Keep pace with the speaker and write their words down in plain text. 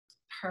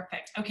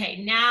Perfect.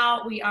 Okay,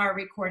 now we are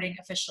recording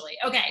officially.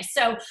 Okay,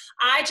 so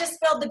I just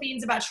spilled the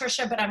beans about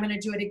Trisha, but I'm going to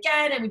do it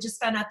again. And we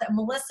just found out that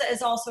Melissa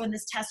is also in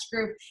this test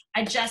group.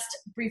 I just,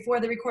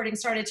 before the recording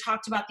started,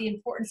 talked about the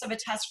importance of a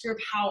test group,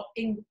 how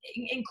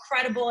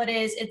incredible it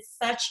is. It's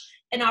such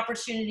an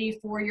opportunity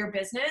for your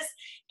business.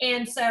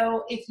 And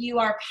so if you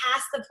are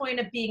past the point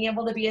of being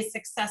able to be a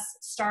success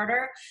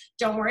starter,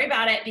 don't worry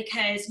about it,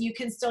 because you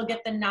can still get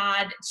the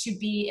nod to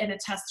be in a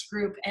test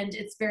group. And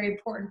it's very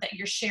important that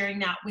you're sharing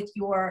that with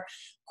your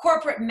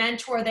corporate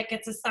mentor that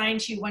gets assigned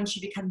to you once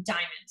you become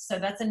diamond. So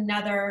that's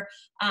another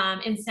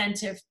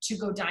incentive to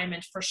go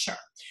diamond for sure.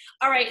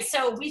 All right,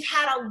 so we've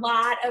had a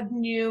lot of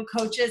new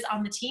coaches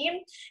on the team,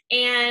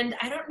 and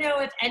I don't know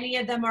if any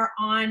of them are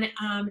on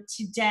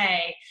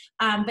today,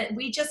 but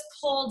we just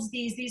pulled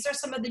these. These are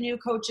some of the new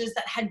coaches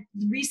that had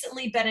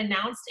recently been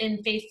announced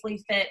in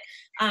Faithfully Fit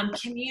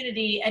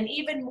community. And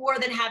even more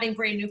than having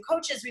brand new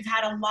coaches, we've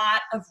had a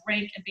lot of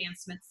rank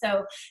advancements.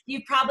 So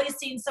you've probably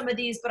seen some of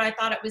these, but I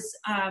thought it was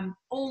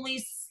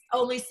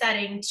only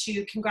setting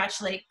to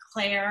congratulate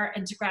Claire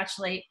and to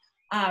congratulate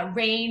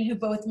Rain, who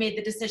both made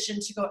the decision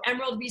to go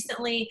Emerald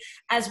recently,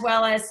 as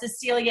well as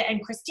Cecilia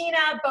and Christina,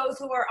 both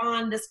who are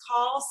on this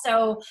call.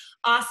 So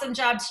awesome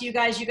job to you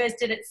guys. You guys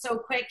did it so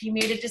quick. You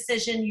made a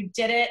decision. You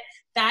did it.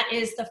 That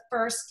is the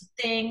first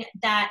thing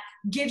that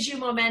gives you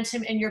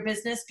momentum in your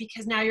business,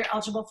 because now you're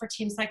eligible for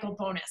Team Cycle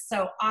bonus.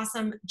 So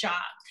awesome job.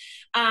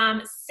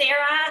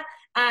 Sarah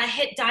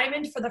hit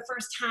diamond for the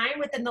first time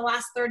within the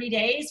last 30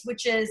 days,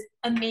 which is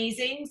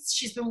amazing.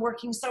 She's been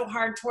working so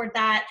hard toward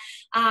that.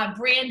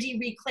 Brandy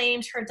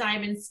reclaimed her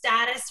diamond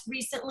status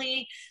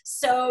recently.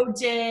 So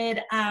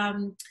did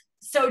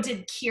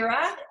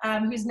Kira,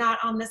 who's not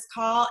on this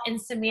call, and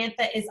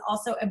Samantha is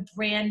also a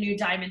brand new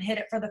diamond, hit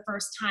it for the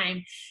first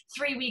time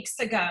 3 weeks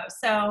ago.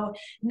 So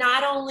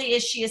not only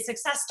is she a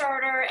success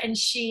starter and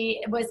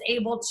she was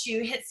able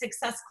to hit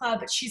Success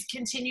Club, but she's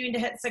continuing to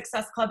hit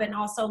Success Club and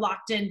also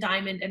locked in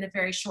diamond in a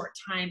very short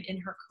time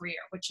in her career,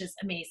 which is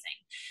amazing.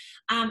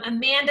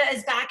 Amanda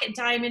is back at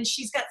diamond.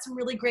 She's got some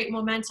really great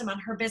momentum on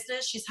her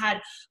business. She's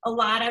had a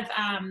lot of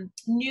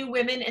new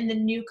women in the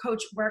new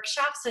coach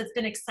workshop, so it's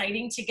been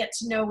exciting to get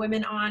to know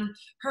women on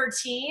her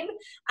team.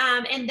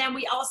 And then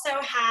we also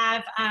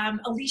have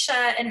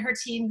Alicia and her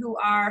team, who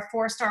are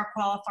 4-star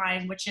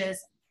qualifying, which is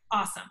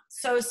awesome.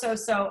 So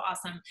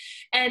awesome.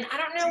 And I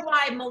don't know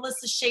why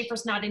Melissa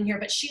Schaefer's not in here,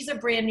 but she's a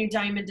brand new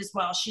diamond as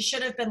well. She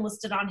should have been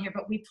listed on here,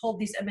 but we pulled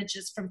these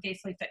images from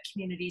Faithfully Fit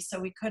Community, so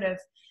we could have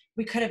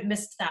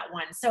missed that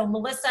one. So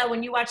Melissa,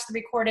 when you watch the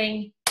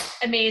recording,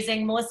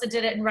 amazing. Melissa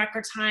did it in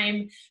record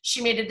time.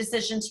 She made a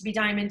decision to be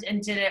diamond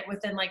and did it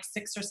within like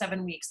 6 or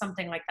 7 weeks,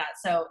 something like that.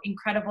 So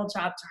incredible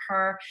job to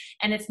her.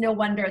 And it's no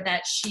wonder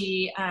that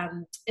she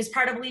is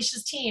part of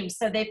Alicia's team.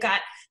 So they've got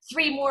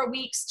 3 more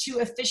weeks to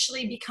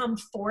officially become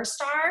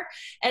 4-star.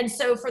 And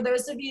so for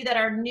those of you that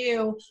are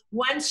new,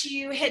 once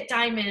you hit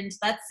diamond,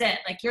 that's it.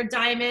 Like you're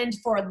diamond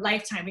for a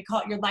lifetime. We call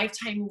it your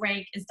lifetime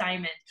rank is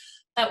diamond.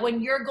 But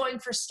when you're going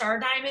for star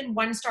diamond,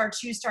 1-star,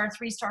 2-star,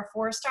 3-star,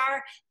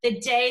 4-star, the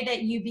day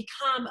that you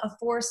become a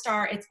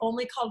 4-star, it's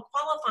only called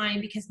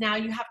qualifying because now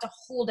you have to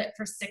hold it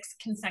for 6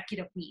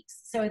 consecutive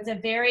weeks. So it's a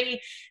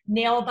very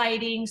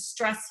nail-biting,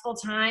 stressful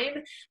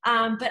time,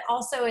 but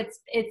also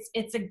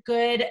it's a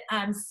good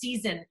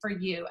season for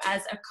you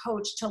as a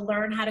coach to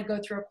learn how to go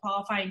through a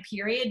qualifying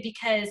period,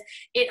 because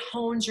it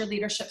hones your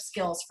leadership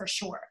skills for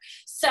sure.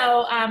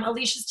 So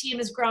Alicia's team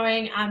is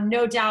growing.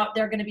 No doubt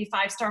they're going to be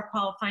 5-star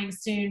qualifying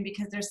soon,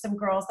 because there's some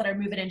girls that are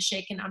moving and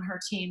shaking on her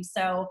team.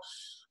 So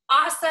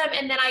awesome.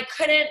 And then I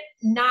couldn't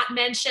not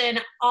mention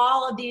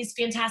all of these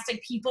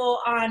fantastic people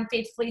on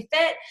Faithfully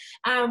Fit.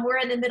 We're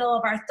in the middle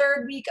of our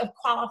 3rd week of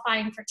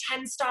qualifying for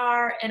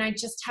 10-star, and I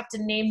just have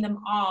to name them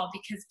all,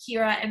 because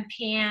Kira and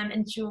Pam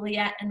and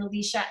Juliet and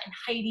Alicia and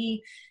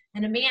Heidi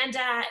and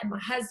Amanda and my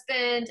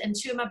husband and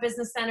 2 of my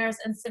business centers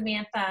and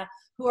Samantha,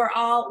 who are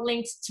all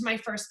linked to my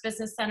first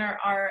business center,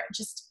 are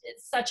just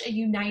such a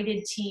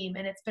united team.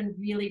 And it's been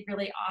really,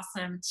 really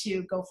awesome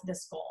to go for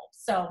this goal.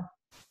 So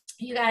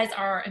you guys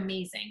are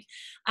amazing.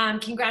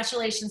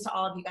 Congratulations to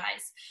all of you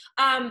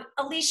guys.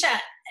 Alicia,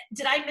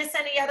 did I miss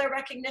any other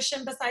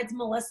recognition besides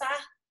Melissa?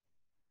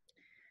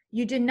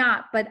 You did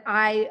not, but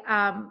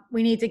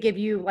we need to give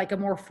you like a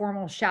more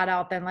formal shout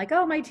out than like,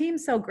 oh, my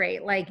team's so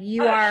great. Like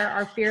you are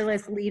our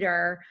fearless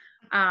leader.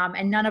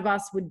 And none of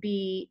us would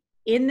be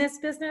in this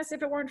business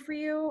if it weren't for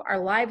you. Our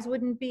lives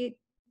wouldn't be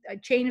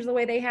changed the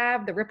way they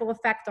have. The ripple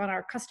effect on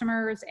our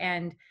customers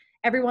and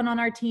everyone on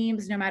our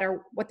teams, no matter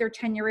what their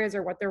tenure is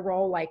or what their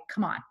role, like,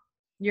 come on,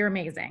 you're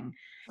amazing.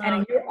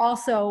 And you're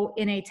also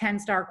in a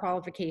 10-star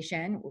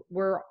qualification.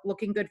 We're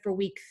looking good for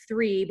week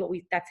 3, but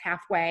that's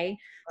halfway.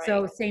 Right.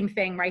 So same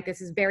thing, right?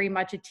 This is very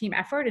much a team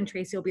effort, and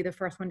Tracy will be the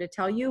first one to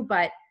tell you,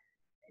 but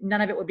none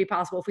of it would be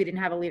possible if we didn't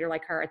have a leader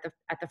like her at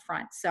the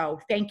front. So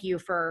thank you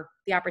for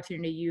the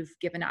opportunity you've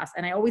given us.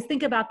 And I always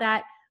think about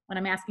that when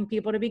I'm asking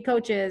people to be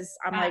coaches.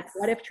 I'm like,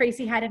 what if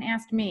Tracy hadn't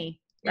asked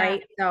me?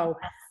 Right? So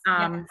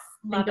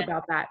think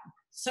about that.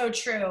 So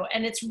true.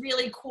 And it's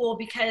really cool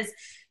because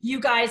you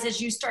guys, as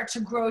you start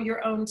to grow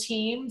your own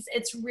teams,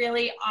 it's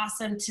really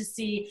awesome to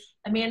see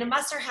Amanda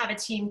Musser have a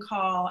team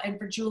call, and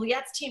for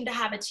Juliet's team to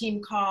have a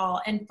team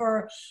call, and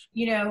for,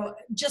 you know,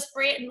 just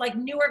brand, like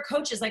newer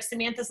coaches, like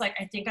Samantha's like,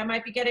 I think I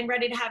might be getting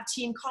ready to have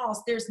team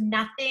calls. There's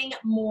nothing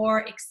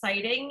more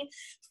exciting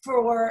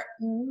for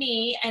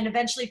me and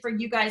eventually for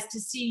you guys to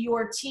see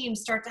your team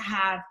start to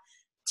have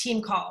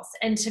team calls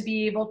and to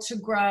be able to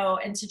grow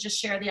and to just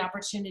share the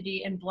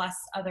opportunity and bless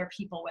other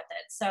people with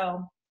it.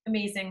 So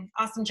amazing.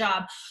 Awesome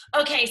job.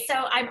 Okay. So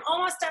I'm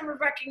almost done with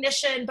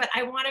recognition, but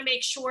I want to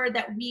make sure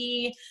that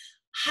we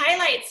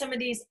highlight some of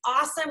these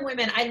awesome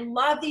women. I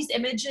love these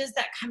images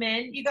that come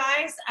in, you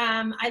guys.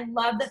 I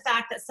love the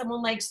fact that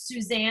someone like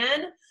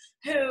Suzanne,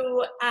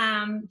 who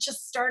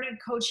just started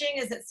coaching,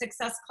 is at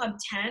Success Club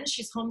 10.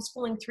 She's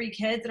homeschooling 3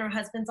 kids and her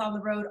husband's on the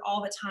road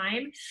all the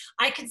time.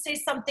 I could say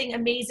something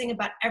amazing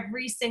about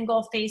every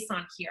single face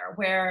on here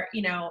where,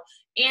 you know,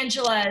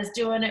 Angela is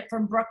doing it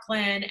from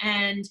Brooklyn,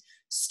 and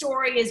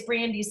Story is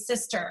Brandy's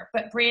sister,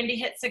 but Brandy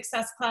hit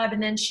Success Club,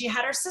 and then she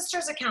had her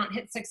sister's account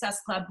hit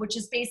Success Club, which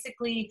is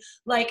basically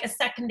like a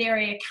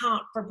secondary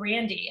account for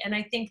Brandy. And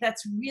I think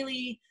that's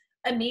really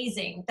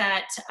amazing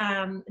that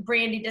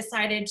Brandy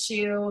decided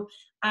to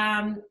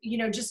you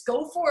know, just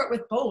go for it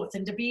with both,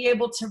 and to be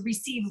able to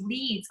receive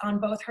leads on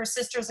both her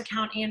sister's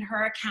account and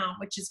her account,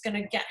 which is going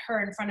to get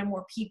her in front of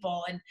more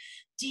people. And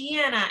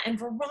Deanna and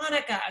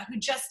Veronica, who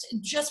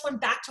just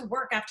went back to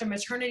work after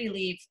maternity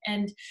leave.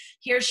 And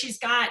here she's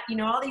got, you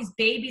know, all these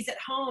babies at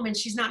home, and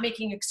she's not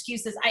making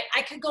excuses.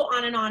 I could go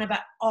on and on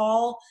about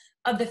all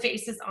of the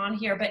faces on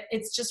here, but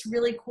it's just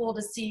really cool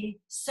to see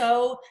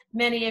so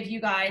many of you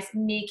guys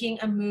making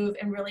a move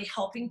and really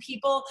helping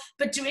people,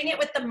 but doing it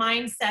with the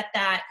mindset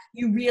that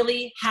you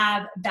really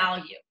have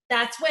value.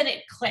 That's when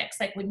it clicks.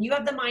 Like when you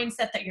have the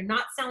mindset that you're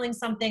not selling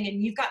something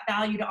and you've got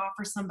value to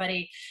offer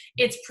somebody,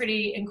 it's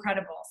pretty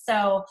incredible.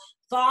 So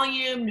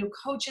volume, new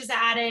coaches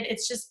added.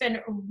 It's just been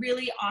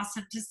really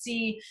awesome to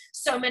see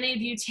so many of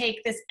you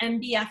take this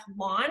MBF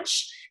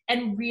launch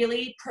and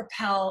really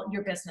propel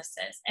your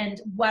businesses.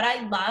 And what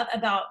I love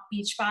about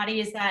Beachbody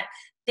is that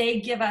they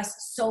give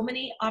us so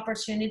many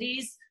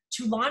opportunities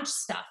to launch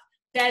stuff.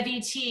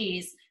 Bevy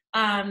teas,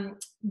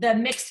 the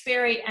mixed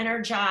berry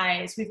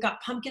energize. We've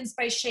got pumpkin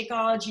spice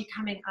Shakeology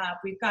coming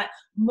up. We've got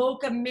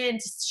mocha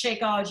mint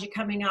Shakeology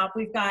coming up.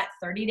 We've got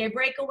 30-day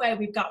breakaway.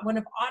 We've got one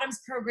of Autumn's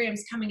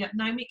programs coming up,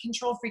 9-week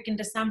control freak in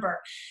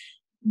December.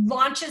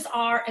 Launches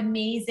are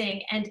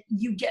amazing, and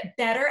you get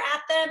better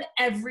at them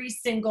every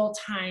single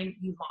time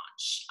you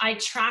launch. I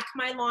track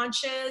my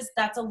launches.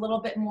 That's a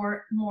little bit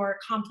more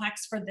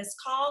complex for this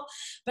call,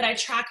 but I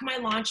track my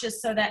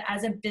launches so that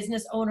as a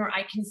business owner,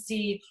 I can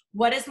see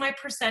what is my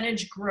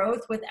percentage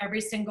growth with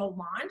every single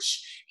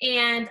launch.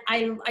 And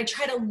I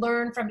try to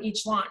learn from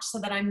each launch so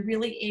that I'm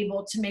really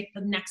able to make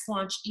the next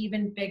launch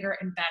even bigger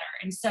and better.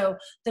 And so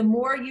the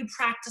more you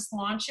practice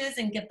launches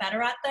and get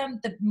better at them,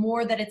 the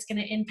more that it's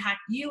going to impact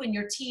you and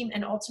your team,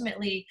 and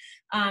ultimately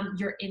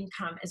your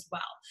income as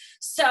well.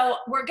 So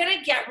we're going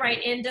to get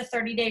right into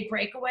 30-day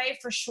breakaway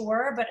for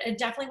sure, but I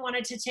definitely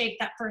wanted to take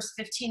that first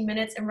 15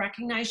 minutes and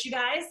recognize you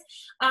guys.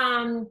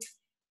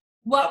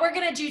 What we're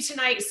going to do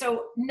tonight,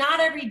 so not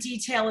every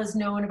detail is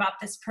known about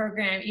this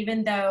program,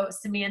 even though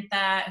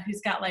Samantha,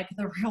 who's got like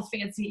the real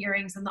fancy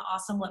earrings and the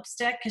awesome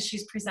lipstick because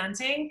she's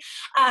presenting,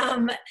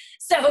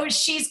 so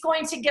she's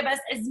going to give us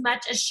as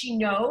much as she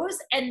knows.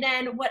 And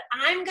then what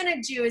I'm going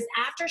to do is,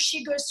 after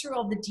she goes through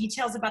all the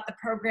details about the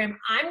program,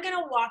 I'm going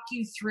to walk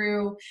you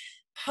through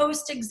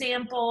post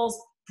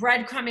examples,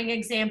 breadcrumbing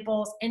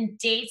examples, and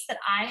dates that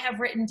I have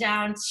written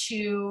down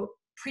to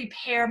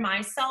prepare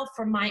myself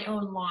for my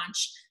own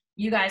launch.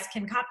 You guys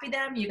can copy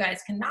them. You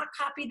guys cannot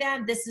copy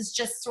them. This is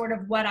just sort of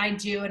what I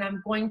do, and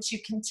I'm going to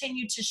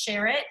continue to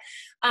share it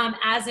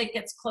as it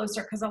gets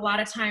closer, because a lot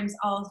of times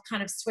I'll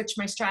kind of switch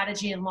my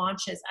strategy and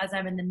launches as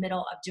I'm in the middle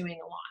of doing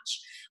a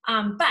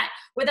launch. But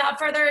without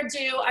further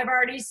ado, I've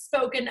already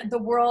spoken the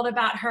world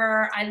about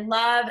her. I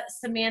love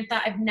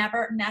Samantha. I've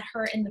never met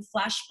her in the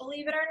flesh,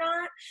 believe it or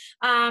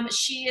not.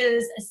 She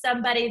is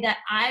somebody that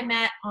I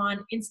met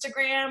on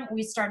Instagram.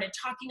 We started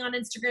talking on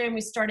Instagram.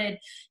 We started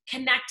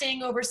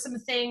connecting over some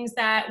things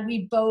that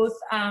we both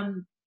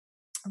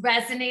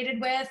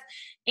resonated with,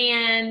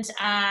 and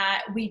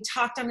we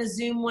talked on a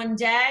Zoom one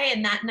day,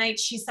 and that night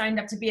she signed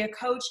up to be a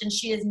coach, and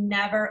she has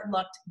never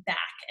looked back.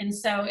 And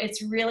so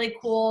it's really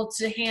cool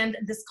to hand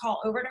this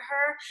call over to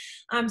her.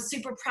 I'm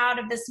super proud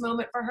of this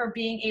moment for her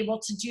being able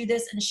to do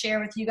this and share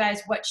with you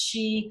guys what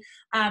she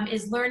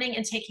is learning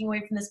and taking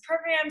away from this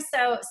program.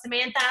 So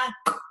Samantha,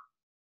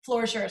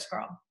 floor is yours,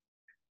 girl.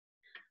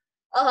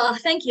 Oh,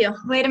 thank you.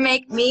 Way to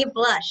make me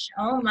blush.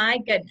 Oh my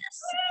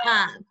goodness.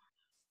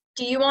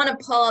 Do you want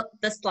to pull up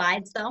the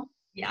slides though?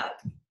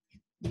 Yep.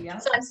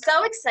 So I'm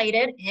so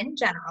excited in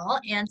general,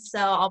 and so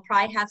I'll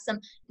probably have some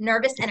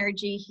nervous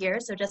energy here,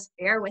 so just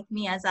bear with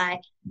me as I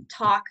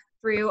talk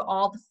through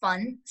all the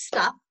fun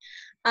stuff.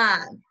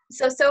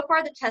 So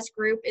far the test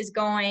group is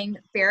going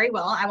very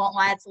well. I won't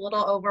lie, it's a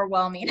little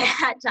overwhelming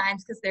at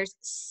times because there's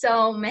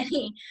so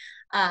many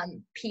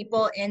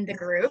people in the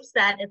groups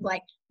that it's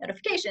like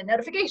notification,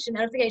 notification,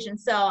 notification.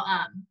 So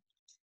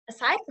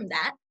aside from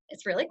that,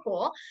 it's really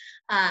cool.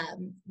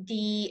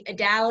 The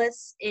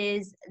Dallas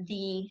is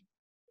the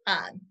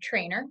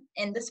trainer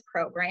in this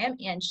program,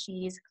 and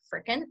she's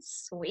freaking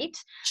sweet.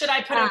 Should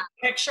I put a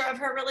picture of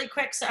her really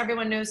quick so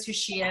everyone knows who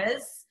she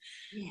is?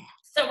 Yeah.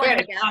 So we're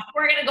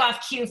gonna go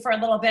off cue for a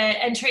little bit,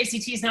 and Tracy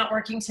T's not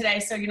working today,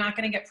 so you're not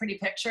gonna get pretty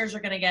pictures.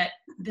 You're gonna get,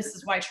 this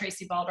is why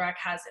Tracy Baldrock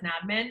has an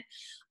admin.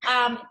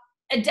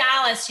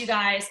 Dallas, you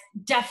guys,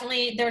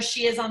 definitely, there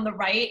she is on the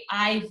right,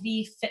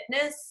 IV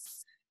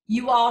Fitness.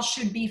 You all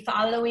should be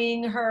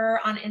following her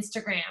on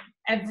Instagram.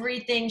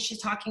 Everything she's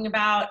talking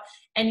about,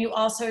 and you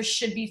also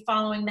should be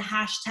following the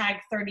hashtag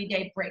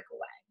 30-day breakaway.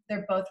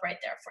 They're both right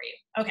there for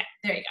you. Okay,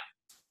 there you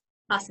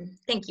go. Awesome.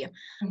 Thank you.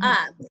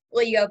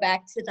 Will you go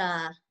back to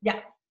the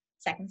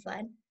second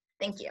slide?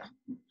 Thank you.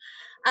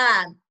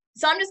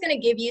 So I'm just going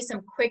to give you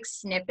some quick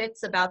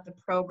snippets about the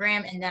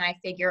program, and then I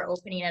figure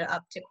opening it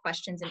up to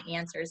questions and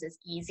answers is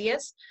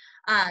easiest.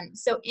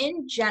 So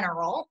in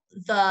general,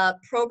 the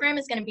program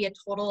is going to be a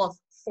total of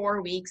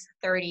 4 weeks,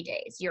 30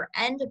 days. Your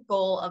end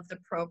goal of the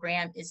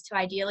program is to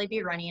ideally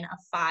be running a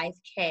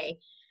 5K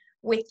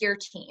with your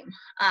team.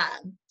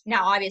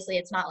 Now, obviously,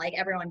 it's not like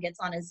everyone gets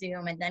on a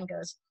Zoom and then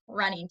goes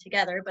running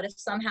together, but if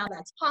somehow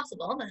that's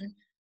possible, then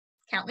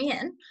count me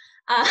in.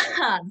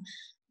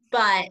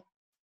 But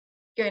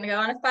you're going to go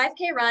on a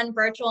 5K run,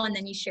 virtual, and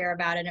then you share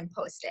about it and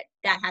post it.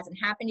 That hasn't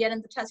happened yet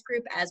in the test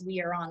group, as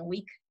we are on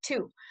week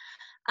 2.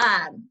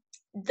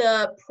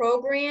 The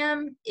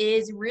program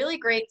is really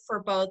great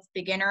for both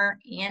beginner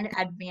and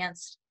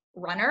advanced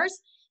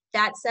runners.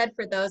 That said,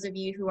 for those of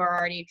you who are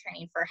already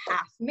training for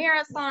half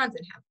marathons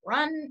and have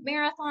run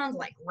marathons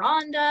like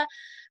Rhonda,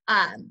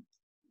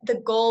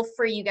 the goal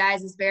for you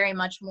guys is very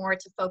much more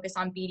to focus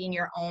on beating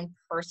your own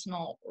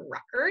personal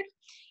record.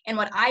 And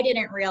what I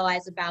didn't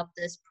realize about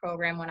this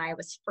program when I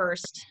was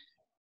first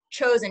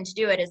chosen to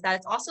do it is that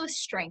it's also a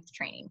strength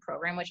training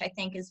program, which I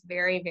think is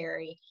very,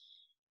 very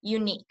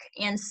unique.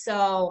 And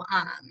so,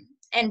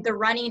 and the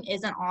running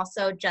isn't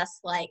also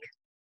just like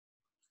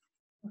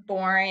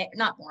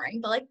not boring,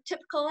 but like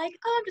typical, like,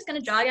 oh, I'm just going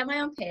to jog at my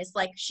own pace.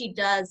 Like, she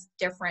does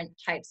different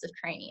types of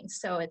training.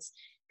 So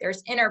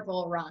there's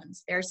interval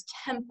runs, there's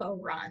tempo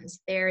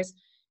runs, there's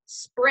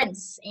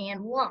sprints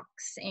and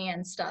walks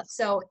and stuff.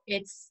 So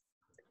it's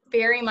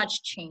very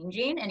much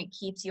changing, and it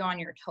keeps you on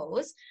your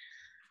toes.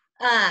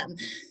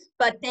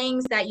 But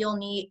things that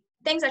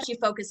she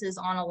focuses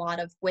on a lot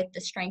of with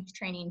the strength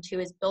training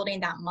too is building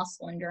that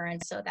muscle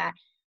endurance so that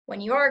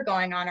when you're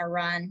going on a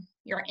run,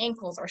 your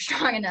ankles are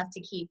strong enough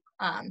to keep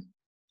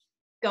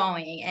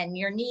going, and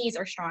your knees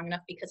are strong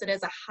enough, because it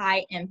is a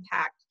high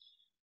impact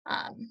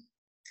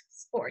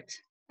sport,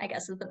 I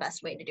guess is the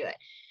best way to do it.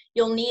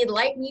 You'll need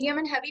light, medium,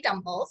 and heavy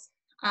dumbbells.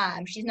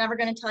 She's never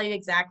going to tell you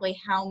exactly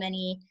how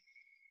many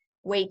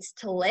weights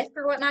to lift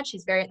or whatnot.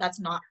 That's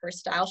not her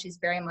style. She's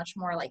very much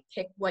more like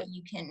pick what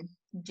you can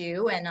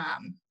do and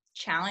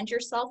challenge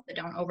yourself, but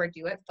don't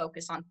overdo it.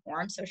 Focus on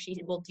form. So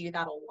she will do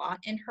that a lot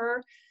in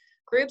her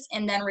groups,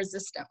 and then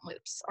resistant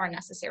loops are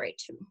necessary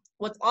too.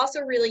 What's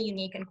also really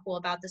unique and cool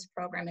about this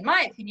program, in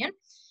my opinion,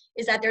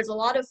 is that there's a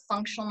lot of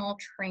functional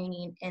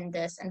training in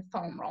this and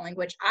foam rolling,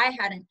 which I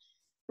hadn't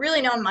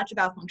really known much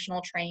about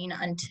functional training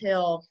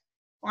until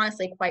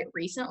honestly quite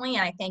recently.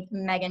 And I think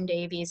Megan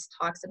Davies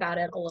talks about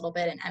it a little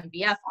bit in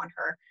MVF on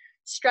her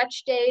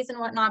stretch days and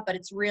whatnot, but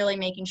it's really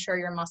making sure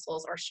your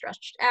muscles are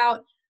stretched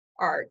out,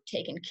 are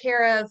taken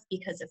care of,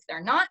 because if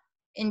they're not,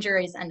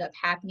 injuries end up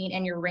happening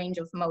and your range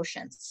of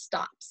motion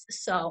stops.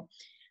 So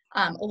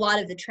a lot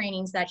of the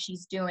trainings that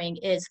she's doing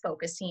is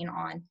focusing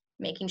on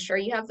making sure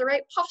you have the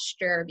right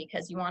posture,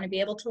 because you want to be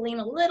able to lean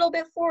a little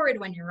bit forward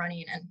when you're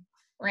running and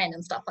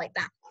random stuff like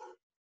that.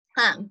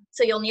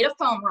 So you'll need a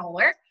foam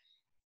roller,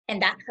 and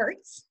that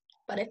hurts,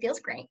 but it feels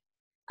great.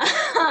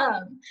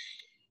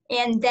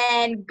 And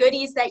then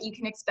goodies that you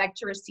can expect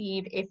to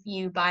receive if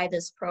you buy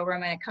this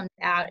program and it comes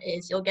out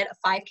is you'll get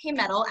a 5K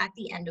medal at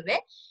the end of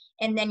it.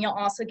 And then you'll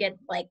also get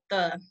like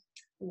the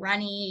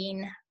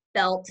running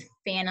belt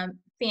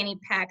fanny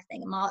pack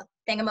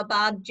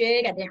thingamabob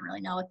jig. I didn't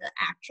really know what the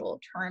actual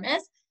term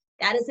is.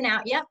 That isn't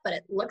out yet, but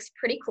it looks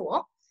pretty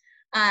cool.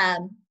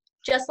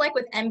 Just like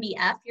with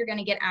MBF, you're going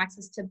to get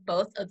access to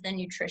both of the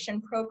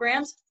nutrition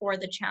programs for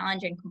the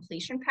challenge and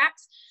completion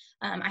packs.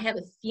 I have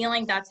a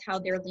feeling that's how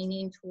they're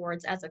leaning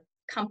towards as a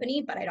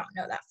company, but I don't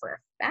know that for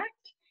a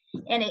fact.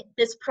 And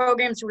this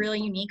program's really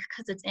unique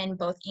because it's in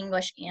both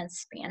English and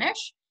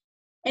Spanish.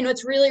 And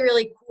what's really,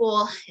 really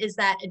cool is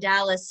that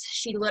Dallas,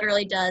 she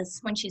literally does,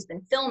 when she's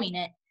been filming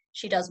it,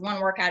 she does one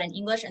workout in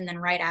English, and then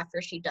right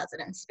after she does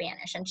it in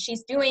Spanish. And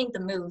she's doing the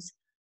moves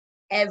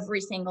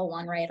every single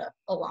one right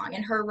along.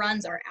 And her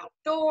runs are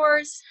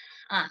outdoors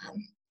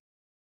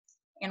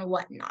and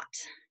whatnot.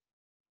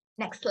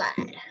 Next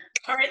slide.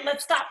 All right,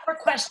 let's stop for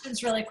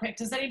questions really quick.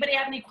 Does anybody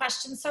have any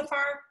questions so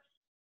far?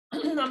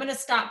 I'm going to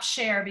stop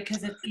share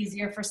because it's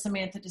easier for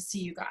Samantha to see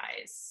you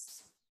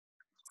guys.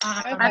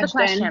 I have a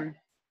question.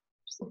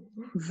 All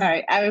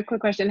right, I have a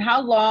quick question.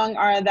 How long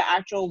are the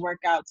actual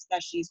workouts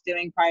that she's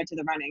doing prior to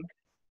the running?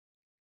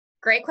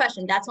 Great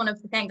question. That's one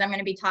of the things I'm going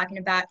to be talking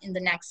about in the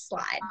next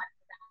slide.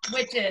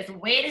 Which is,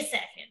 wait a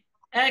second.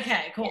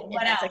 Okay, cool.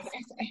 What else? Okay,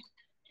 sorry.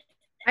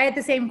 I had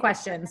the same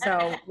question,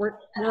 so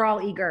we're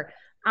all eager.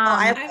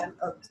 Sorry.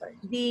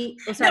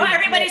 No,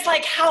 everybody's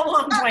like, how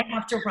long do I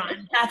have to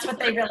run? That's what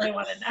they really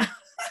want to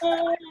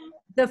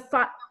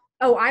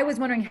know. I was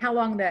wondering how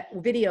long the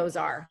videos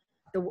are,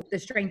 the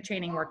strength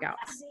training workouts.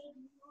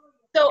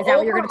 So is that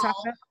what you're going to talk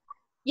about?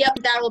 Yep,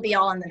 that will be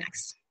all on the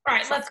next. All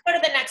right, let's go to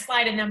the next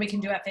slide and then we can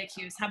do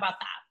FAQs. How about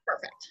that?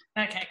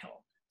 Perfect. Okay,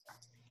 cool.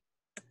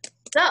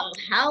 So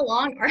how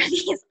long are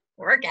these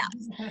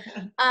workouts?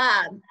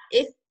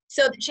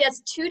 So she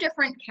has two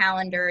different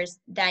calendars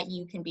that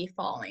you can be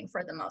following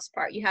for the most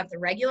part. You have the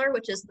regular,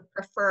 which is the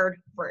preferred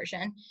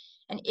version.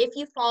 And if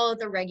you follow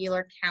the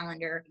regular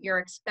calendar, you're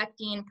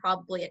expecting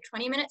probably a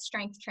 20-minute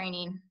strength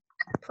training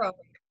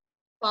program,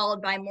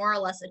 followed by more or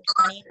less a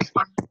 20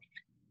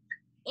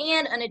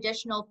 and an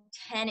additional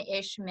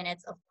 10-ish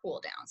minutes of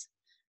cool downs.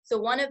 So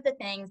one of the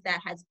things that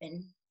has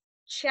been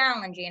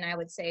challenging, I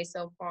would say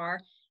so far,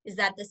 is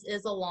that this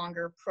is a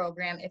longer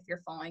program if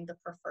you're following the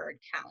preferred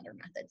calendar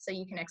method. So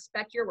you can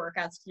expect your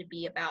workouts to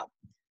be about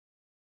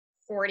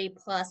 40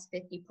 plus,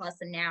 50 plus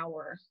an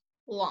hour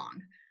long.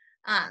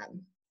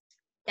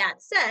 That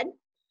said,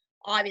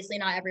 obviously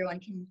not everyone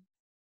can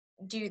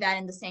do that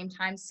in the same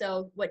time.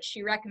 So what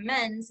she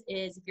recommends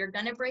is if you're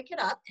gonna break it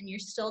up and you're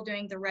still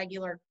doing the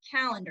regular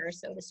calendar,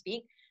 so to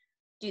speak,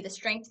 do the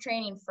strength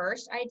training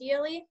first,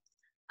 ideally.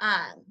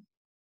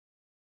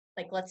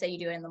 Like let's say you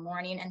do it in the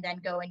morning and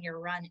then go in your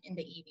run in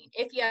the evening.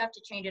 If you have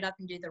to change it up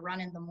and do the run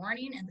in the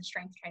morning and the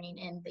strength training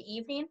in the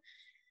evening,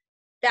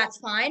 that's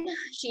fine.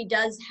 She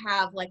does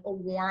have like a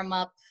warm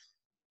up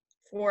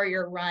for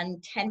your run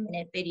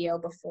 10-minute video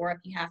before if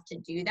you have to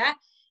do that.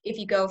 If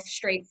you go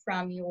straight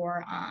from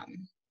your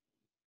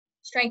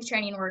strength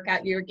training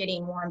workout, you're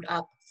getting warmed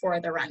up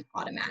for the run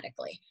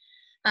automatically.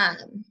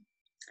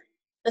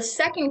 The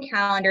second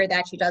calendar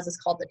that she does is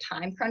called the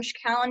time crunch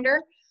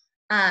calendar.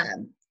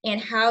 And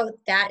how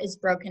that is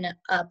broken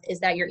up is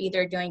that you're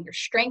either doing your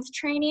strength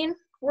training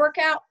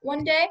workout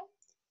one day,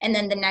 and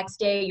then the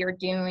next day you're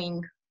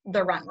doing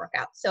the run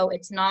workout. So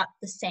it's not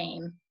the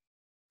same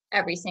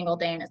every single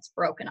day and it's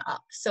broken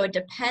up. So it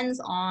depends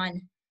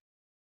on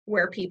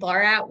where people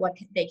are at, what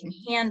they can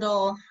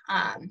handle.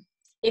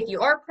 If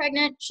you are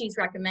pregnant, she's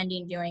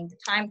recommending doing the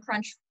time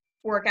crunch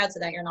workout so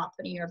that you're not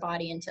putting your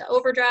body into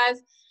overdrive.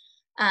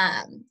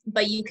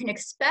 But you can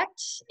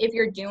expect, if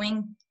you're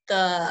doing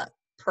the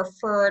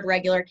preferred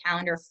regular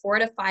calendar, 4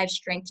 to 5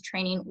 strength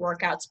training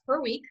workouts per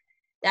week.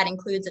 That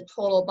includes a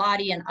total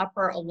body, an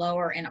upper, a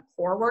lower, and a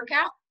core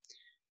workout.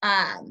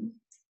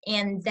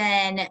 And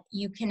then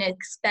you can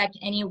expect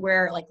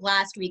anywhere, like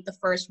last week, the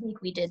first week,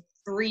 we did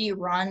 3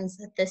 runs.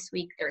 This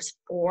week, there's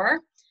 4.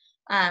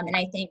 And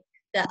I think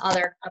the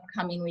other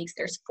upcoming weeks,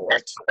 there's 4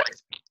 too.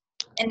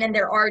 And then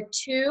there are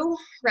 2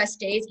 rest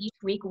days each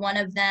week. One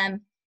of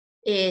them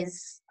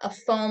is a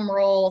foam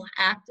roll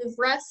active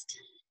rest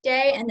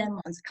day, and then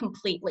one's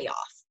completely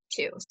off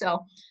too.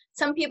 So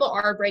some people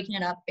are breaking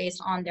it up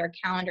based on their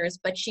calendars,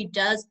 but she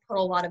does put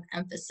a lot of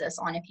emphasis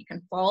on if you can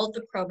follow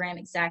the program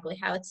exactly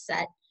how it's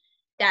set,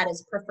 that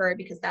is preferred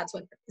because that's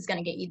what is going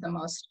to get you the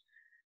most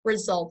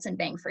results and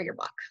bang for your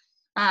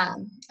buck.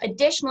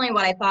 Additionally,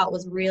 what I thought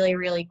was really,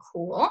 really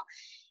cool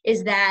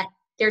is that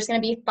there's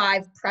going to be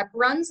 5 prep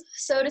runs,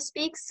 so to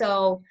speak.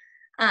 So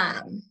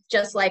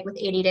just like with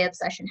 80-day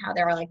obsession, how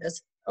there are like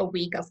a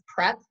week of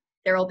prep,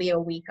 there will be a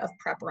week of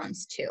prep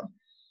runs too.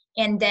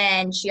 And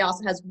then she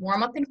also has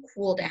warm up and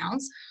cool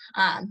downs.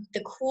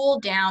 The cool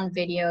down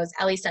videos,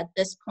 at least at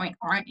this point,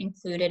 aren't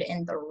included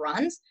in the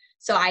runs.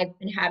 So I've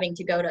been having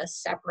to go to a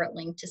separate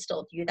link to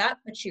still do that,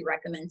 but she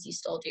recommends you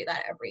still do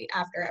that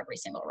after every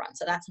single run.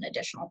 So that's an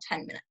additional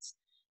 10 minutes.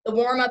 The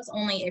warm up's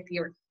only if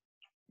you're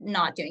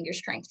not doing your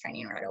strength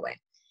training right away.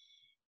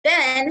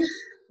 Then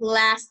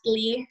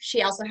lastly,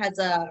 she also has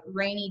a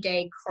rainy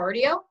day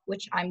cardio,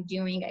 which I'm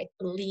doing, I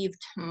believe,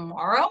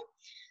 tomorrow.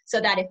 So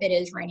that if it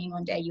is raining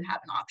one day, you have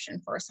an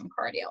option for some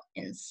cardio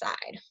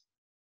inside.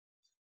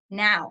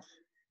 Now,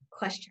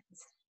 questions.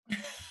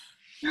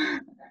 I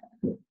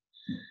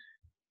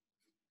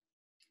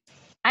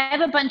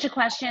have a bunch of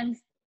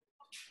questions.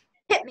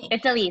 Hit me.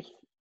 It's Elise.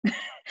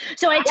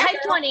 So I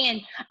typed one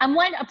in.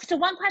 So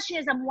one question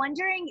is, I'm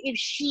wondering if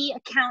she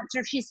accounts or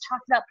if she's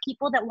talked about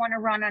people that want to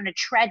run on a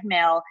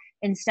treadmill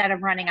instead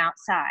of running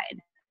outside.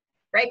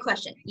 Great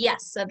question.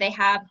 Yes, so they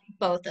have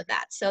both of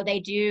that. So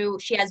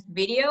she has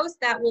videos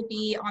that will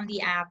be on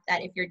the app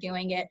that if you're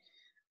doing it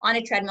on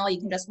a treadmill,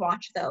 you can just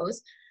watch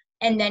those.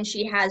 And then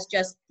she has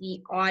just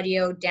the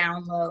audio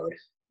download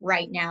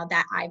right now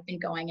that I've been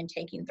going and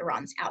taking the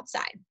runs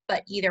outside.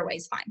 But either way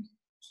is fine.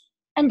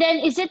 And then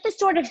is it the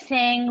sort of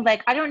thing,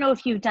 like, I don't know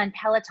if you've done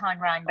Peloton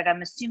run, but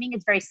I'm assuming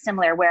it's very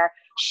similar where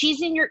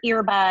she's in your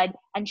earbud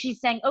and she's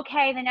saying,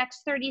 okay, the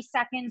next 30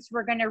 seconds,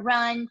 we're going to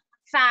run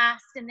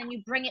fast, and then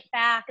you bring it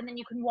back and then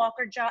you can walk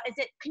or jog.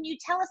 Can you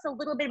tell us a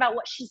little bit about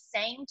what she's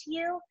saying to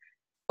you?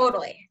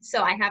 Totally.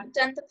 So I haven't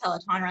done the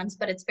Peloton runs,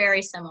 but it's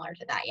very similar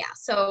to that. Yeah.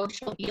 So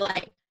she'll be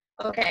like,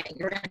 okay,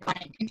 you're going to run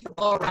an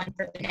interval run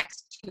for the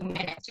next 2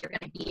 minutes. You're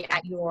going to be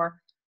at your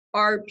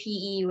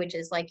RPE, which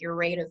is like your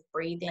rate of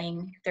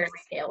breathing. There's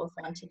a scale of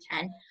 1 to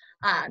 10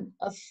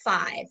 of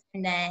 5.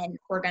 And then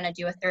we're going to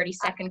do a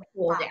 30-second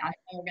cool down.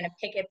 And we're going to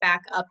pick it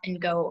back up and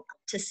go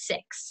to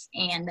 6,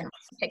 and then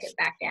pick it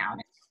back down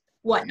and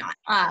whatnot.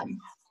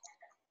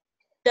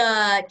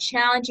 The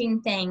challenging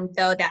thing,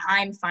 though, that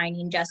I'm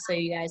finding, just so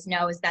you guys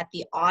know, is that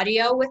the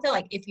audio with it,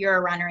 like if you're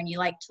a runner and you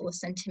like to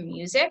listen to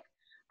music,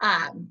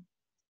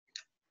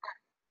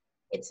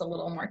 it's a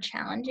little more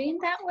challenging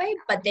that way,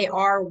 but they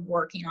are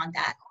working on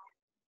that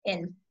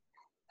in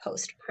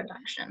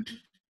post-production.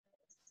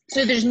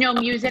 So there's no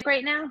music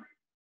right now?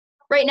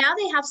 Right now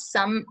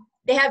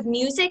they have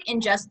music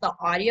in just the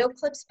audio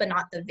clips, but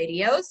not the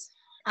videos.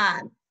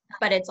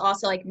 But it's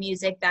also like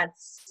music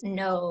that's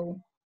no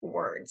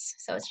words.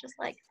 So it's just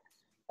like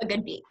a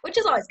good beat, which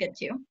is always good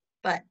too.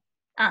 But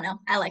I don't know,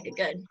 I like a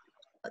good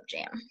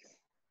jam.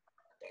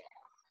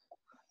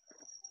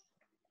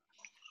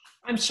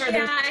 I'm sure Yeah,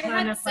 there's I a ton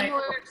had of like,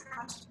 similar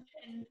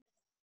question.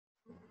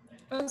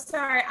 Oh,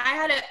 sorry. I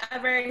had a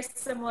very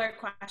similar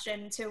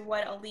question to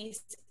what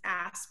Elise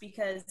asked,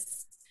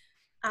 because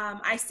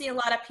I see a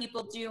lot of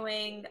people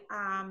doing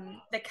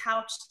the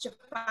couch to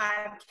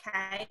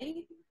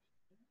 5K,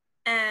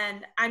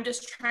 and I'm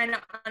just trying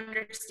to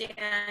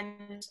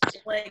understand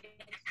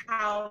like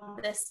how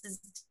this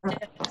is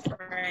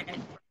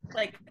different.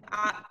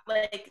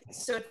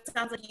 So it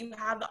sounds like you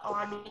have the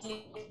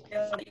audio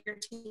that you're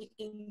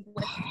taking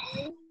with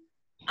you.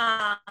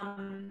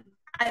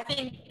 I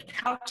think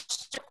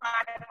couch to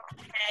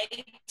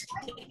 5K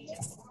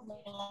takes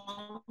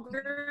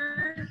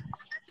longer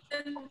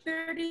than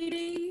 30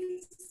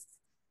 days.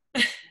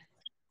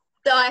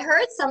 So I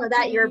heard some of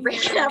that. You're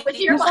breaking up with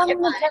your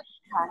Wi-Fi.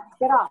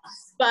 Get off.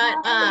 But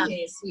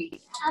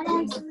Sweet.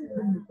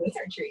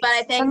 but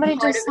I think Somebody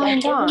part just of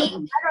it- signed on.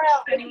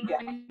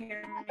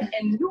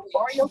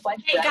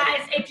 hey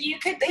guys, if you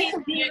could please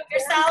mute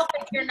yourself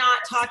if you're not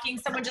talking.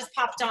 Someone just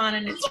popped on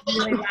and it's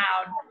really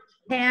loud.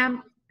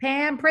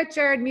 Pam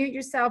Pritchard, mute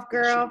yourself,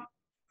 girl.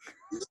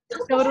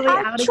 Totally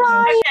out of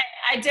Okay,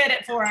 I did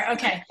it for her.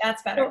 Okay,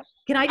 that's better.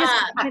 Can I just,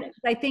 I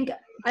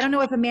don't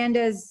know if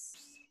Amanda's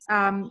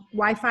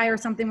Wi-Fi or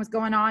something was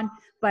going on,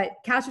 but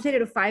couch potato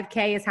to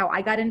 5K is how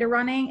I got into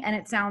running, and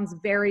it sounds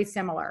very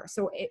similar.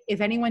 So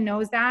if anyone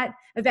knows that,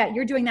 Yvette,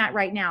 you're doing that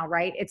right now,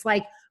 right? It's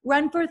like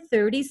run for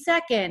 30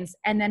 seconds,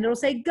 and then it'll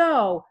say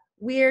go,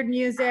 weird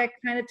music,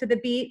 kind of to the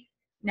beat.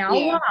 Now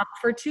walk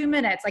for 2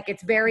 minutes. Like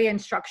it's very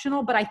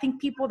instructional, but I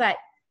think people that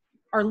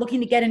are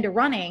looking to get into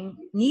running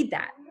need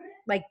that,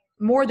 like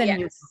more than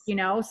music, you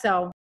know?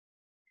 So.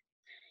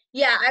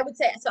 Yeah, I would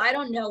say, so I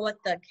don't know what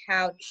the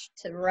couch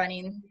to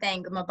running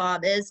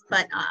thingamabob is,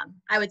 but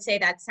I would say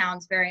that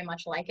sounds very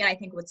much like it. I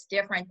think what's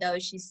different though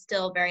is she's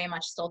still very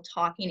much still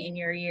talking in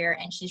your ear,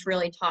 and she's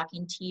really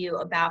talking to you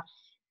about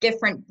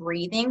different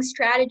breathing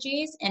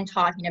strategies, and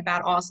talking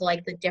about also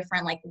like the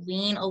different, like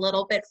lean a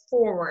little bit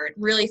forward,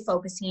 really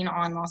focusing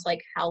on also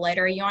like how light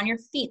are you on your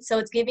feet. So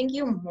it's giving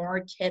you more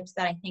tips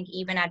that I think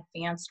even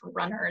advanced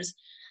runners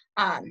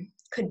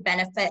could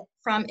benefit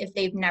from if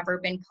they've never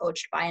been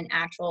coached by an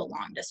actual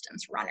long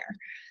distance runner.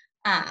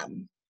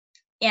 And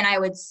I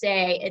would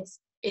say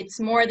it's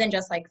more than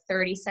just like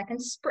 30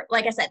 seconds.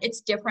 Like I said,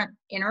 it's different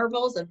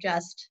intervals of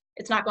just,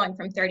 it's not going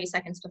from 30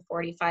 seconds to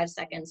 45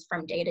 seconds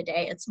from day to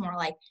day. It's more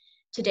like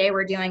today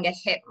we're doing a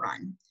HIIT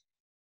run.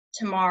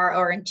 Tomorrow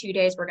or in 2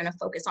 days, we're going to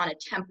focus on a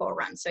tempo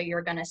run. So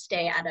you're going to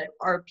stay at an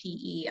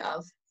RPE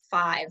of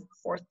 5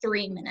 for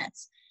 3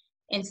 minutes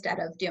instead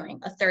of doing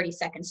a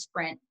 30-second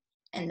sprint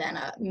and then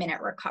a minute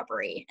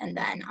recovery, and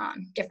then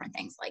different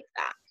things like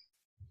that.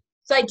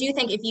 So I do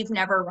think if you've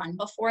never run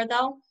before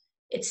though,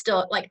 it's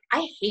still like,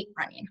 I hate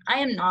running. I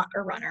am not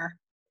a runner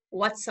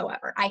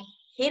whatsoever. I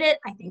hate it.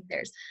 I think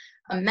there's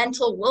a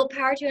mental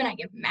willpower to it, and I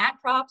give mad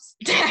props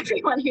to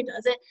everyone who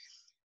does it,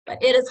 but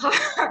it is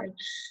hard.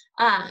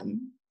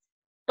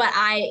 But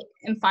I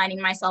am finding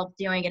myself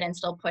doing it and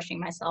still pushing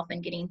myself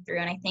and getting through.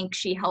 And I think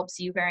she helps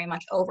you very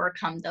much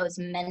overcome those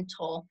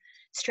mental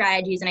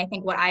strategies. And I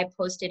think what I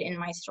posted in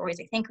my stories,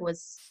 I think it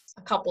was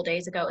a couple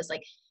days ago, is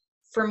like,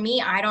 for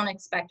me, I don't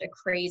expect a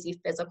crazy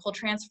physical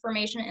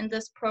transformation in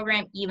this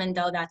program, even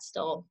though that's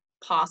still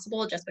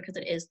possible just because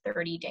it is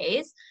 30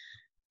 days.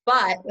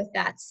 But with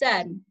that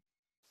said,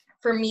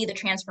 for me, the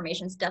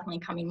transformation is definitely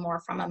coming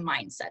more from a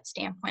mindset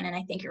standpoint. And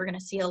I think you're going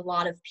to see a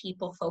lot of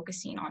people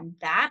focusing on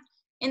that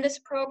in this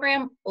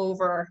program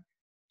over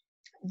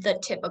the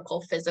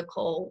typical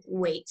physical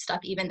weight stuff,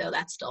 even though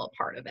that's still a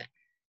part of it.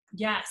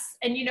 Yes.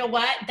 And you know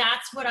what?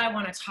 That's what I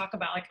want to talk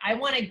about. Like, I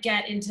want to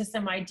get into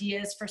some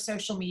ideas for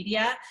social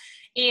media,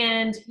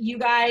 and you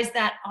guys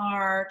that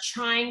are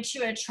trying to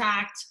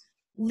attract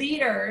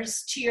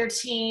leaders to your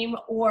team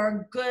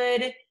or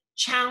good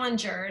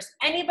challengers,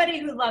 anybody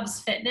who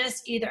loves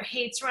fitness, either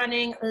hates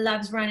running,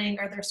 loves running,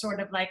 or they're sort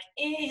of like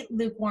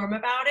lukewarm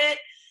about it.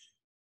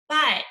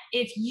 But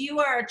if you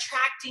are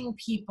attracting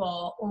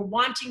people or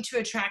wanting to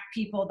attract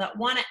people that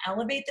want to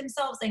elevate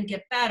themselves and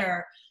get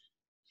better,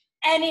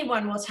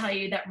 anyone will tell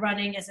you that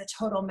running is a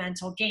total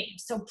mental game.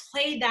 So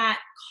play that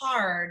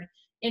card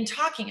in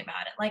talking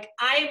about it. Like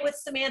I, with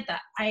Samantha,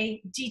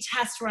 I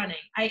detest running.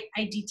 I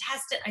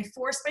detest it. I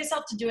force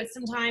myself to do it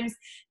sometimes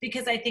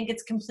because I think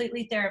it's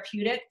completely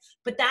therapeutic,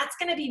 but that's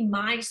going to be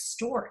my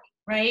story,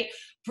 right?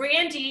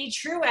 Brandy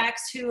Truex,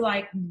 who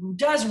like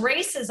does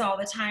races all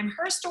the time,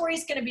 her story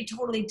is going to be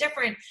totally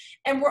different.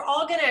 And we're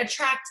all going to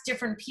attract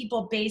different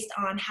people based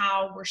on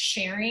how we're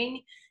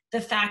sharing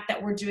the fact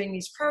that we're doing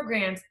these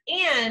programs.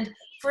 And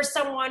for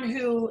someone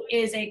who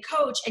is a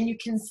coach and you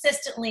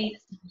consistently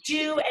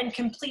do and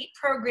complete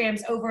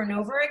programs over and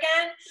over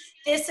again,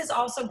 this is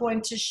also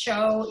going to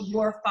show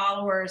your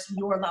followers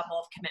your level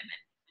of commitment.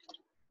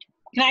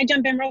 Can I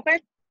jump in real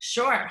quick?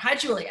 Sure. Hi,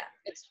 Julia.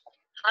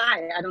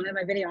 Hi, I don't have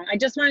my video on. I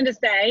just wanted to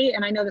say,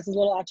 and I know this is a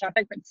little off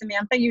topic, but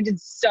Samantha, you did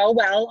so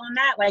well on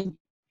that. Like,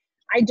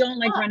 I don't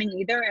like running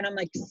either, and I'm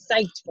like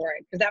psyched for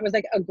it because that was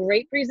like a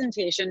great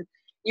presentation.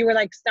 You were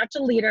like such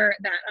a leader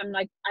that I'm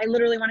like, I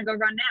literally want to go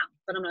run now,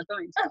 but I'm not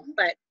going to.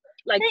 But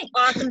like, Thanks.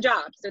 awesome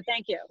job. So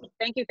thank you.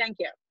 Thank you. Thank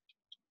you.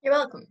 You're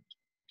welcome.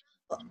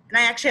 And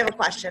I actually have a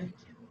question.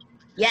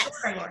 Yes.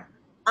 Sure.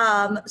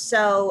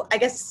 So I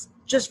guess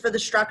just for the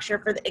structure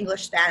for the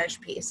English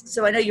Spanish piece.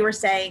 So I know you were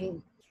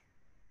saying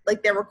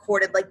like they're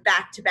recorded like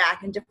back to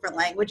back in different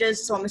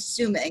languages. So I'm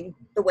assuming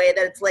the way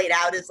that it's laid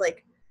out is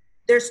like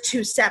there's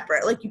two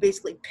separate, like you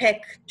basically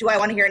pick, do I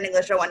want to hear it in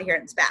English or I want to hear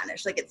it in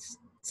Spanish? Like it's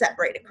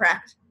separated,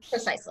 correct?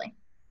 Precisely.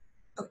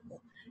 Okay,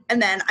 cool.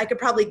 And then I could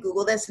probably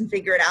Google this and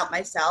figure it out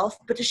myself.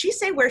 But does she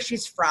say where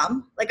she's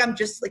from? Like I'm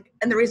just like,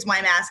 and the reason why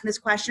I'm asking this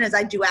question is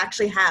I do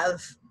actually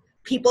have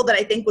people that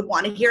I think would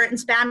want to hear it in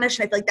Spanish.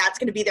 And I feel like that's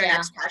going to be their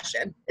next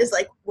question is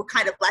like, what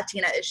kind of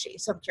Latina is she?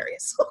 So I'm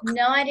curious.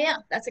 No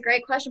idea. That's a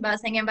great question. But I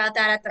was thinking about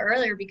that at the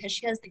earlier because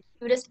she has the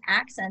cutest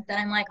accent that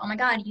I'm like, oh my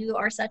God, you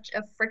are such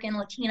a freaking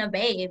Latina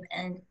babe.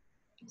 And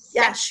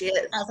yeah, she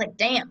is. I was like,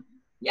 damn.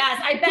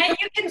 Yes, I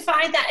bet you can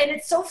find that. And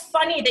it's so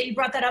funny that you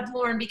brought that up,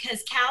 Lauren,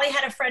 because Callie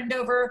had a friend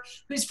over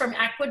who's from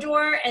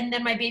Ecuador, and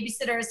then my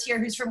babysitter is here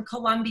who's from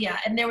Colombia.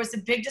 And there was a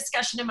big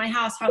discussion in my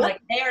house how like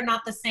they are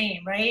not the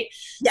same, right?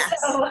 Yes.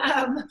 So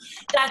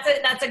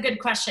that's a good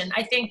question.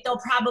 I think they'll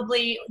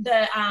probably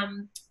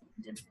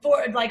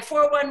for like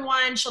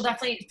 411, she'll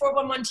definitely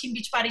 411 Team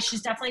Beachbody.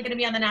 She's definitely going to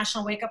be on the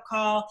National Wake Up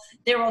Call.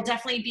 There will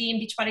definitely be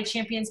in Beachbody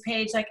Champions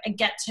page like a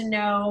get to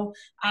know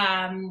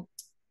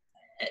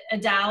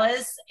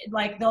Adalis,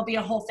 like there'll be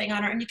a whole thing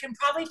on her, and you can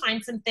probably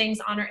find some things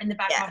on her in the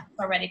back office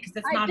already because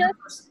it's not.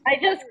 I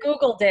just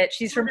Googled it.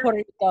 She's from Puerto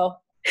Rico.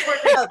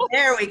 Oh,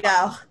 there we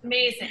go.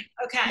 Amazing.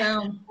 Okay.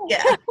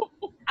 Yeah.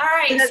 All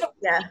right. So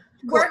yeah.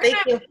 Cool. Thank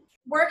you.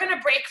 We're going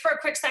to break for a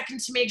quick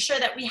second to make sure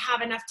that we have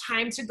enough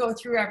time to go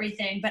through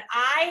everything. But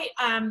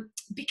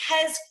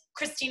because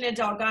Christina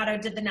Delgado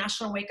did the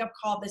National Wake Up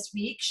Call this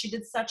week, she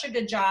did such a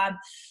good job.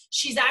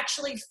 She's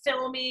actually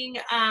filming.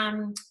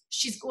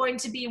 She's going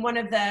to be one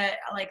of the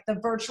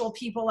virtual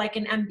people like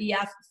an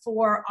MBF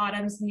for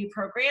Autumn's new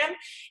program.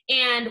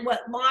 And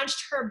what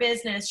launched her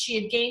business, she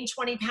had gained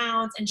 20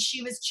 pounds and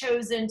she was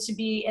chosen to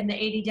be in the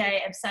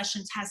 80-day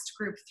obsession test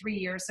group 3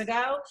 years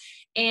ago.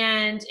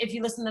 And if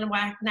you listen to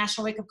the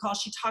National Wake Up Call,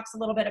 she talks a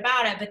little bit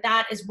about it, but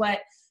that is what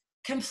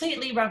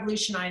completely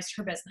revolutionized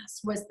her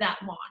business was that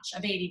launch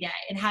of 80 Day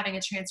and having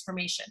a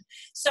transformation.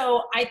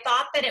 So I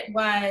thought that it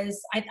was,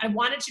 I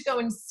wanted to go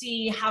and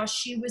see how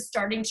she was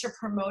starting to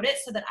promote it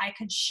so that I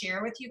could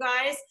share with you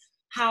guys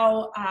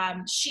how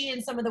she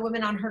and some of the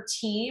women on her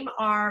team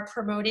are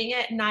promoting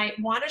it. And I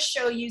want to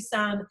show you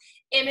some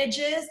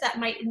images that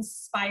might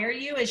inspire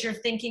you as you're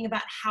thinking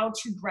about how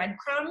to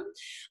breadcrumb.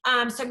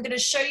 So I'm going to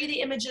show you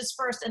the images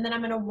first, and then I'm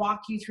going to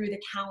walk you through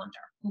the calendar.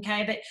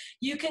 Okay, but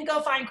you can go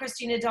find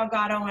Christina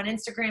Delgado on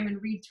Instagram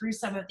and read through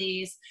some of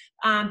these.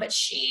 But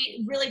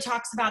she really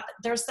talks about that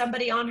there's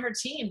somebody on her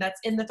team that's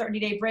in the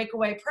 30-day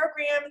breakaway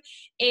program,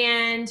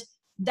 and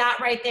that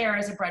right there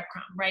is a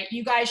breadcrumb, right?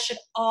 You guys should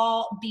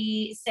all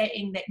be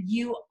saying that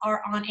you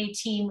are on a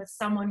team with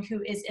someone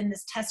who is in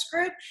this test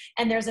group.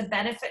 And there's a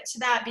benefit to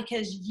that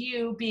because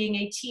you being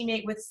a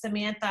teammate with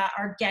Samantha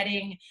are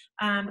getting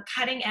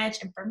cutting edge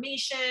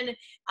information.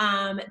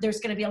 There's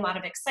going to be a lot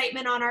of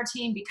excitement on our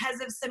team because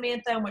of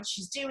Samantha and what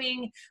she's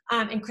doing.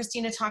 And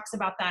Christina talks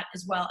about that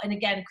as well. And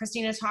again,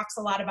 Christina talks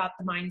a lot about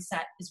the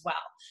mindset as well.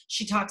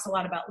 She talks a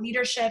lot about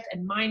leadership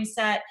and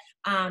mindset.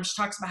 She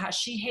talks about how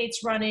she hates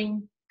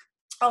running,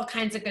 all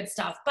kinds of good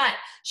stuff, but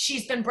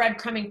she's been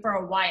breadcrumbing for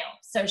a while.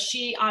 So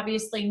she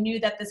obviously knew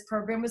that this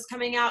program was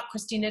coming out.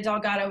 Christina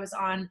Delgado was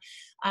on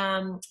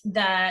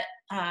the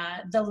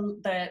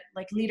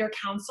leader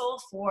council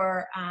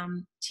for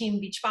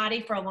Team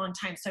Beachbody for a long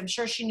time. So I'm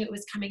sure she knew it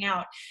was coming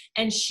out,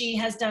 and she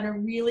has done a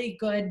really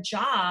good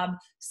job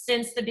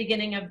since the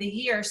beginning of the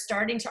year,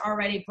 starting to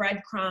already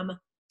breadcrumb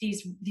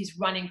these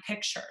running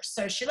pictures.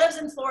 So she lives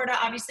in Florida.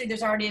 Obviously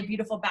there's already a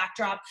beautiful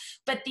backdrop,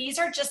 but these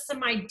are just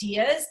some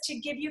ideas to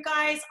give you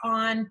guys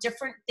on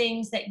different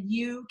things that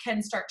you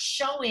can start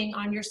showing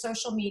on your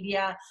social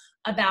media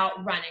about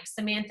running.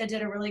 Samantha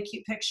did a really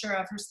cute picture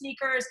of her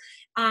sneakers,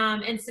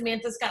 and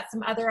Samantha's got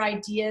some other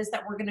ideas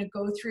that we're going to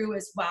go through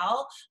as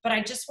well. But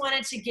I just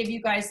wanted to give you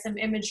guys some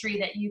imagery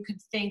that you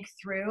could think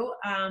through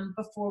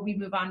before we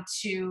move on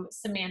to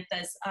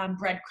Samantha's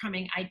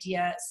breadcrumbing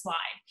idea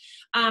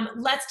slide.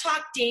 Let's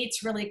talk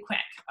dates really quick,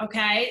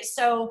 okay?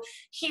 So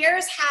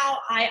here's how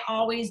I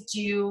always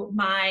do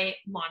my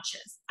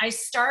launches. I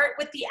start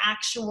with the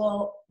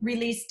actual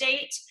release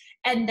date,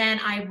 and then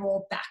I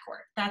roll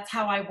backward. That's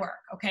how I work,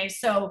 okay?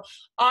 So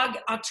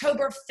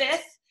October 5th,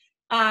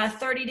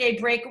 30-day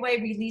breakaway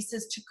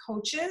releases to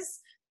coaches,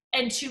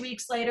 and 2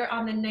 weeks later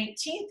on the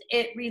 19th,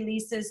 it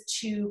releases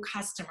to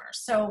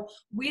customers. So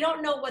we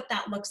don't know what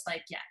that looks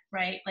like yet,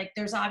 right? Like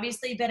there's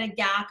obviously been a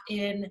gap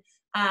in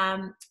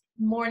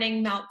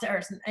morning melt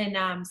or in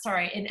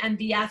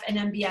MBF and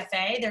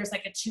MBFA. There's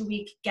like a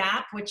 2-week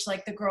gap, which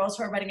like the girls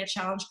who are running a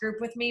challenge group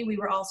with me, we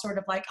were all sort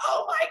of like,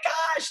 oh my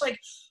gosh, like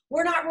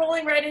we're not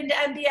rolling right into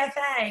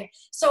MBFA.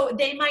 So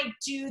they might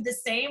do the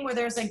same where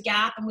there's a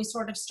gap and we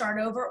sort of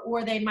start over,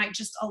 or they might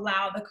just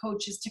allow the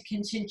coaches to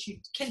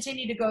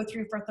continue to go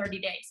through for 30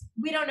 days.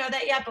 We don't know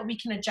that yet, but we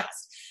can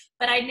adjust.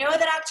 But I know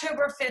that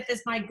October 5th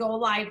is my go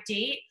live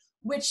date,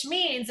 which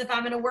means if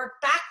I'm going to work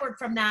backward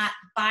from that,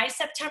 by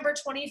September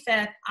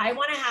 25th, I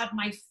want to have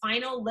my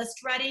final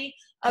list ready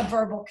of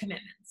verbal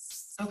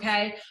commitments,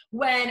 okay?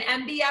 When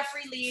MBF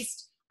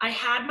released, I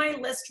had my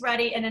list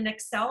ready in an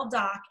Excel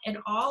doc, and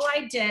all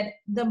I did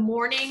the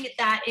morning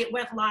that it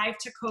went live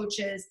to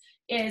coaches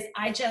is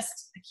I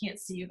can't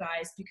see you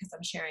guys because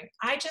I'm sharing.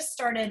 I just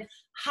started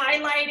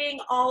highlighting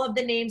all of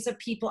the names of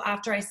people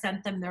after I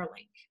sent them their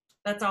link.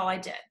 That's all I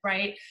did,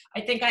 right?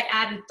 I think I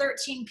added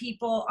 13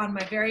 people on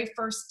my very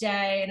first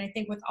day. And I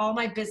think with all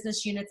my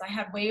business units, I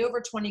had way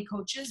over 20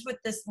 coaches with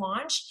this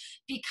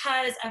launch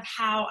because of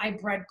how I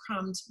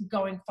breadcrumbed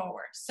going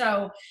forward.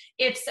 So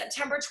if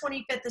September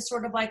 25th is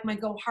sort of like my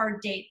go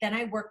hard date, then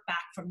I work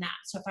back from that.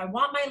 So if I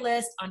want my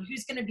list on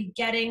who's going to be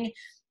getting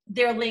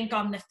their link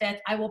on the 5th,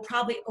 I will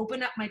probably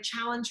open up my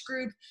challenge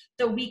group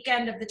the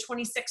weekend of the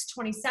 26th,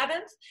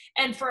 27th.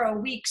 And for a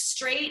week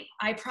straight,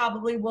 I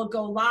probably will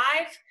go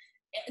live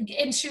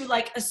into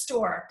like a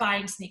store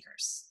buying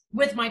sneakers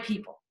with my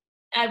people.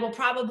 I will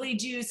probably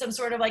do some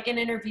sort of like an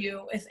interview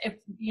if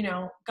you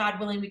know, God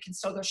willing, we can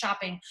still go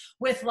shopping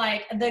with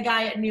like the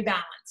guy at New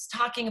Balance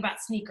talking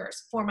about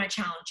sneakers for my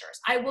challengers.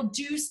 I will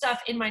do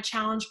stuff in my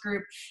challenge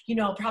group, you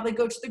know, probably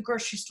go to the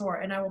grocery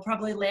store and I will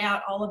probably lay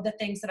out all of the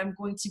things that I'm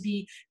going to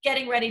be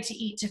getting ready to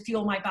eat to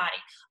fuel my body.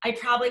 I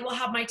probably will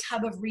have my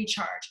tub of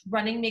recharge.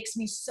 Running makes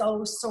me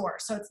so sore.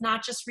 So it's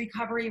not just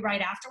recovery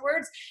right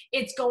afterwards.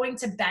 It's going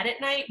to bed at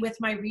night with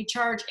my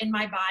recharge in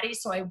my body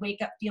so I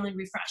wake up feeling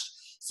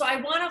refreshed. So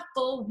I want a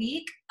full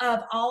week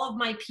of all of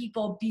my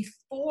people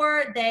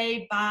before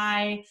they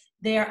buy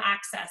their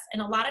access.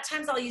 And a lot of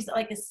times I'll use it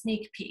like a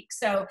sneak peek.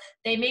 So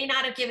they may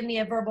not have given me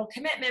a verbal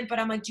commitment, but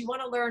I'm like, do you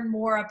want to learn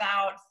more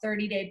about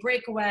 30-day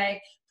breakaway?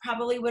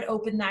 Probably would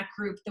open that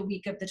group the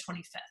week of the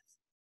 25th.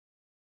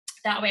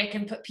 That way I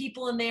can put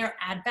people in there,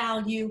 add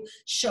value,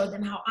 show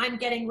them how I'm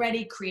getting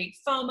ready, create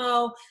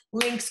FOMO.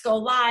 Links go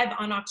live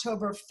on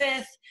October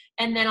 5th.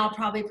 And then I'll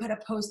probably put a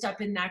post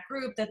up in that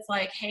group that's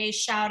like, hey,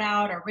 shout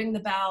out or ring the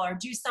bell or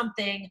do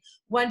something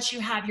once you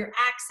have your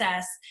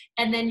access.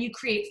 And then you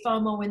create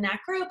FOMO in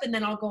that group. And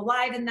then I'll go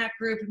live in that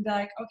group and be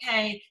like,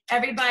 okay,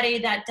 everybody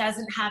that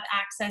doesn't have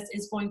access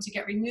is going to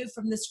get removed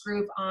from this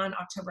group on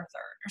October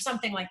 3rd or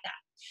something like that.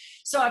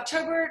 So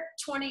September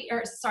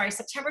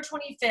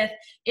 25th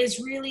is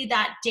really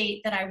that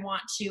date that I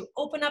want to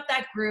open up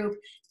that group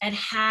and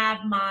have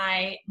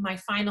my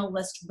final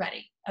list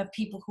ready of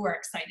people who are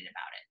excited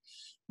about it.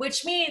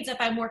 Which means if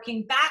I'm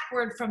working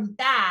backward from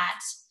that,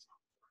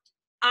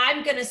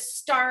 I'm going to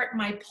start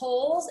my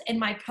polls and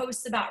my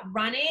posts about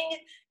running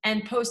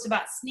and posts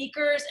about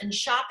sneakers and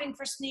shopping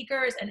for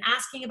sneakers and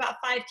asking about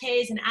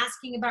 5Ks and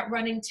asking about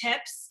running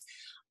tips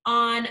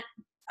on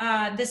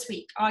this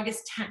week,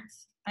 August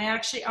 10th. I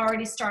actually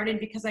already started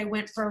because I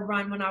went for a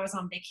run when I was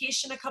on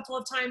vacation a couple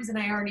of times, and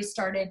I already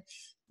started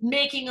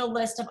making a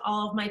list of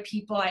all of my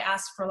people. I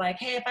asked for like,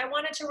 hey, if I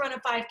wanted to run a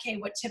 5K,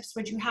 what tips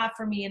would you have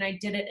for me? And I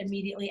did it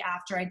immediately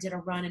after I did a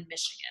run in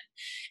Michigan.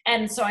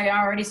 And so I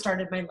already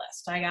started my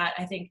list. I got,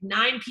 I think,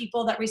 9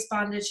 people that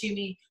responded to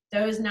me.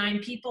 Those 9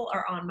 people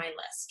are on my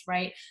list,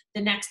 right?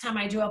 The next time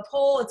I do a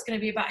poll, it's going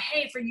to be about,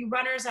 hey, for you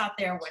runners out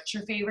there, what's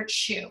your favorite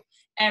shoe?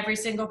 Every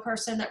single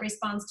person that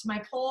responds to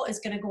my poll is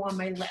going to go on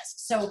my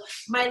list. So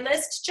my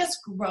list just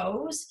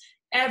grows.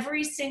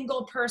 Every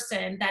single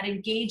person that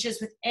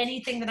engages with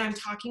anything that I'm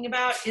talking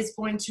about is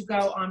going to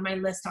go on my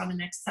list on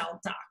an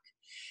Excel doc.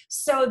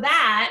 So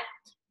that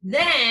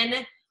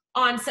then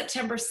on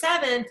September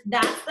 7th,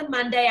 that's the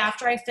Monday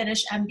after I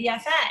finish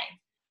MBFA.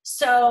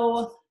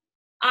 So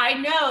I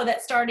know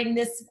that starting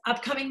this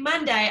upcoming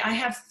Monday, I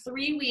have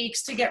 3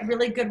 weeks to get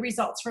really good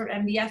results from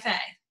MBFA.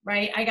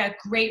 right? I got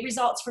great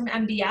results from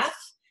MBF.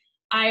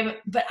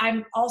 But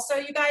I'm also,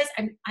 you guys,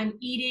 I'm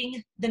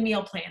eating the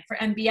meal plan. For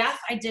MBF,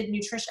 I did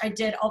nutrition, I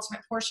did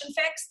Ultimate Portion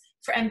Fix.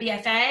 For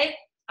MBFA,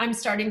 I'm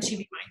starting To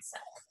Be Mindset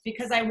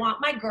because I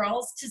want my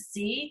girls to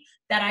see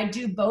that I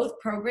do both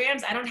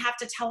programs. I don't have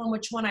to tell them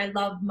which one I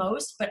love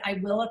most, but I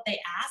will if they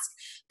ask.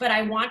 But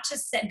I want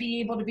to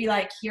be able to be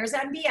like, here's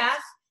MBF.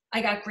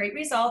 I got great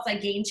results. I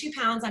gained 2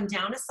 pounds. I'm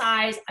down a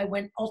size. I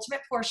went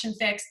Ultimate Portion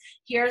Fix.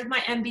 Here's my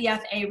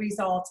MBFA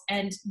results.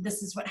 And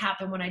this is what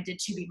happened when I did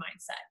To Be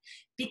Mindset.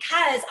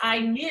 Because I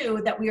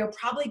knew that we were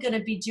probably going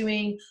to be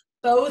doing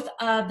both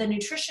of the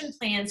nutrition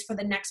plans for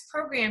the next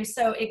program.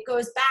 So it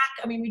goes back.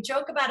 I mean, we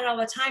joke about it all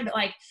the time, but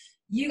like,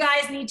 you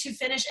guys need to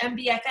finish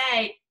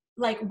MBFA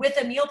like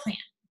with a meal plan.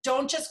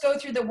 Don't just go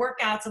through the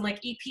workouts and like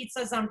eat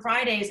pizzas on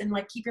Fridays and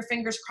like keep your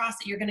fingers crossed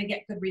that you're going to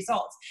get good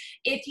results.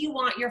 If you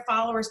want your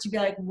followers to be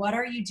like, what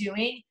are you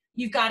doing?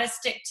 You've got to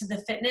stick to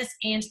the fitness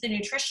and to the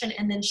nutrition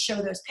and then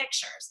show those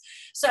pictures.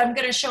 So I'm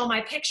going to show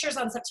my pictures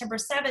on September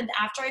 7th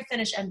after I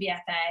finish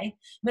MBFA. I'm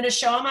going to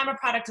show them I'm a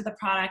product of the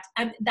product.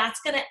 And that's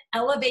going to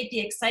elevate the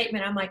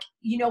excitement. I'm like,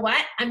 you know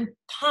what? I'm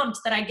pumped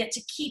that I get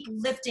to keep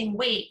lifting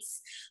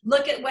weights.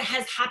 Look at what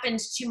has happened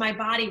to my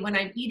body when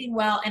I'm eating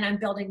well and I'm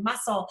building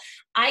muscle.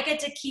 I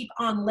get to keep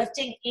on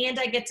lifting and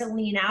I get to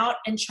lean out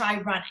and try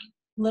running.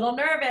 Little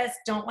nervous,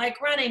 don't like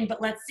running,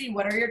 but let's see,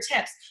 what are your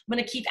tips? I'm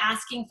going to keep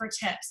asking for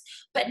tips.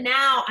 But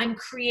now I'm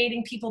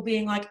creating people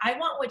being like, I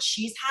want what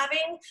she's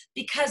having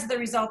because of the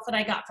results that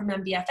I got from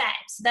MBFA.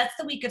 So that's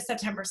the week of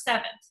September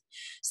 7th.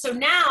 So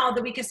now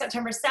the week of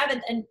September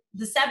 7th and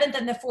the 7th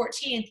and the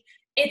 14th,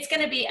 it's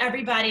going to be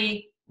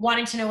everybody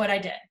wanting to know what I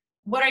did.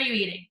 What are you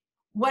eating?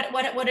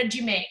 What did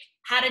you make?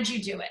 How did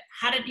you do it?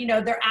 How did,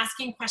 they're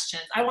asking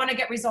questions. I want to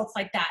get results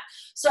like that.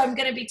 So I'm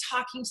going to be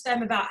talking to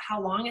them about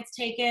how long it's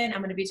taken.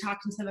 I'm going to be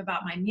talking to them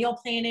about my meal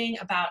planning,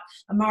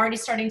 I'm already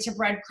starting to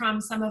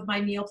breadcrumb some of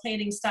my meal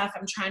planning stuff.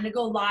 I'm trying to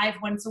go live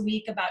once a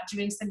week about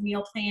doing some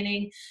meal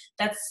planning.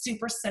 That's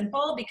super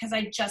simple because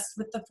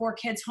with the 4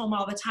 kids home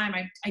all the time,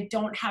 I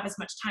don't have as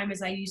much time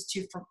as I used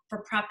to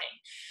for prepping.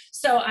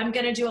 So I'm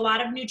going to do a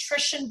lot of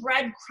nutrition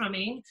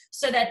breadcrumbing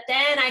so that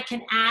then I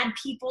can add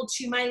people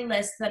to my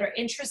list that are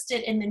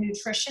interested in the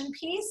nutrition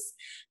piece,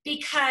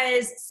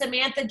 because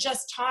Samantha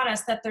just taught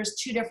us that there's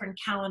 2 different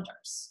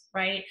calendars,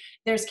 right?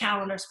 There's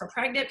calendars for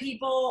pregnant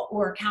people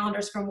or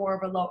calendars for more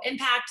of a low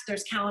impact.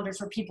 There's calendars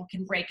where people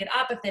can break it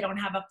up if they don't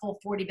have a full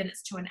 40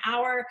 minutes to an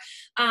hour.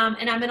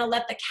 And I'm going to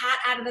let the cat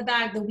out of the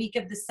bag the week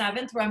of the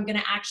 7th, where I'm going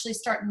to actually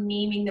start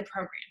naming the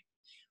program.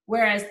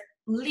 Whereas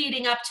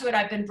leading up to it,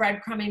 I've been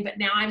breadcrumbing, but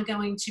now I'm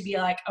going to be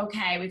like,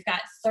 okay, we've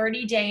got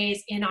 30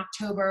 days in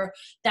October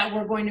that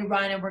we're going to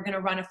run, and we're going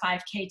to run a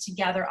 5K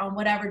together on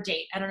whatever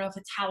date. I don't know if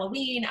it's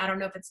Halloween. I don't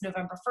know if it's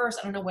November 1st.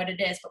 I don't know what it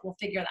is, but we'll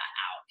figure that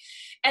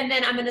out. And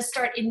then I'm going to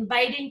start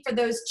inviting for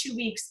those 2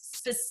 weeks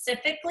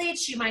specifically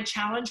to my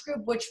challenge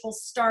group, which will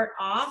start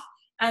off,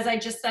 as I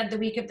just said, the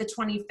week of the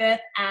 25th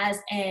as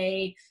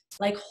a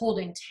like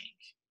holding tank.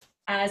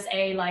 As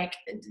a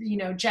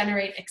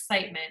generate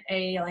excitement,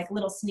 a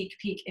little sneak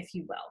peek, if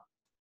you will.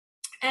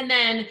 And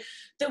then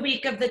the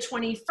week of the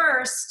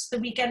 21st, the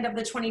weekend of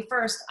the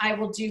 21st, I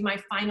will do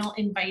my final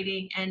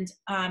inviting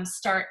and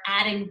start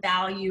adding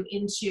value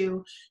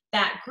into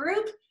that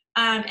group.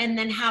 And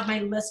then have my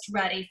list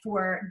ready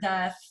for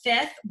the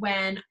 5th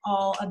when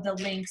all of the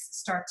links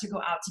start to go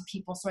out to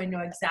people, so I know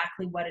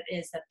exactly what it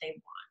is that they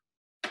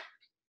want.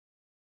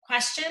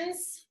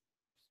 Questions?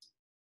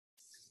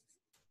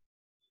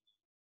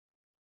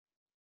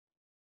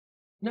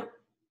 Nope.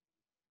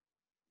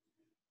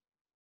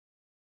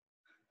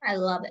 I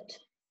love it.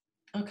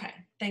 Okay.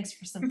 Thanks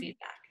for some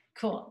feedback.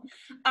 Cool.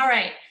 All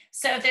right.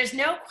 So if there's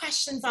no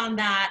questions on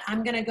that,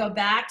 I'm going to go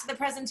back to the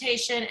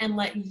presentation and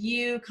let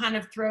you kind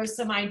of throw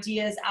some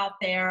ideas out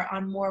there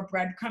on more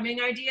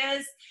breadcrumbing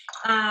ideas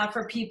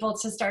for people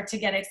to start to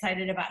get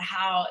excited about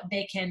how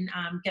they can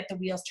get the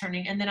wheels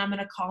turning. And then I'm going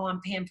to call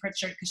on Pam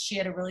Pritchard because she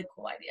had a really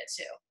cool idea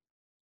too.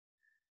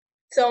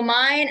 So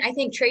mine, I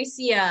think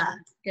Tracy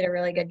did a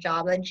really good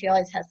job, and she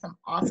always has some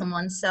awesome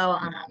ones. So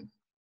I'm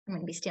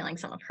going to be stealing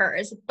some of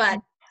hers, but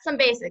some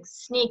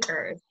basics,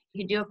 sneakers.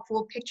 You could do a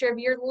cool picture of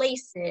your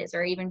laces,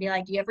 or even be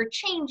like, do you ever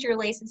change your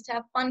laces to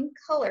have fun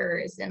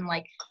colors? And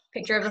like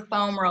picture of a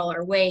foam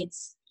roller,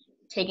 weights,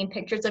 taking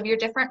pictures of your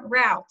different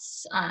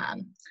routes.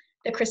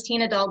 The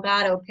Christina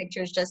Delgado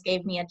pictures just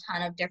gave me a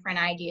ton of different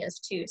ideas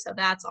too. So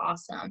that's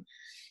awesome.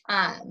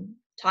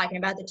 Talking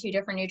about the 2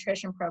 different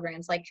nutrition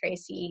programs like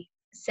Tracy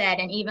said,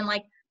 and even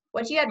like,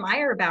 what do you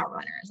admire about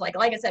runners? Like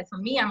I said, for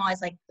me, I'm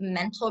always like, the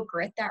mental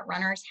grit that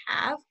runners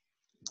have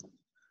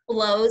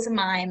blows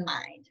my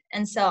mind.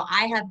 And so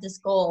I have this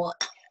goal,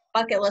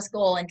 bucket list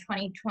goal in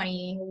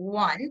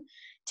 2021,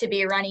 to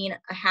be running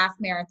a half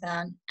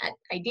marathon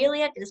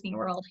ideally at Disney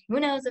World. Who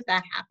knows if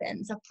that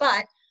happens,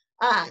 but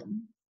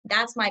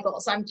that's my goal.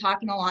 So I'm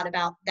talking a lot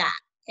about that.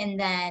 And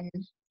then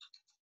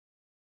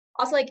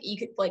also like, you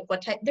could like,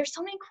 what type, there's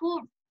so many cool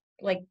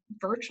like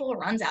virtual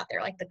runs out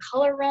there, like the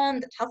Color Run,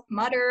 the Tough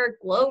Mudder,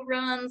 Glow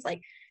runs.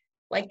 Like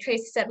like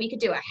Tracy said, we could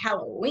do a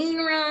Halloween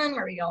run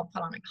where we all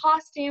put on a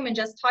costume and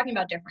just talking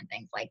about different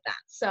things like that.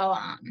 So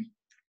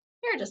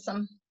here are just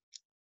some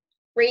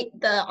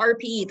the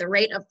RPE, the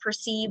rate of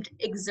perceived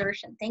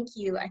exertion. Thank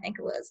you. I think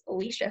it was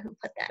Alicia who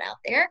put that out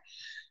there.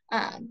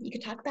 You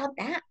could talk about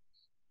that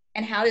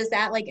and how does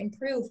that like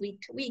improve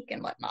week to week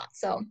and whatnot.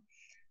 So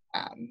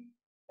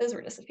those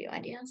were just a few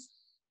ideas.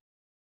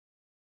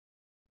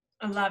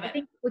 I love I it.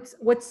 think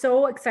what's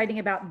so exciting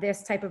about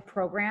this type of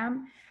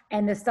program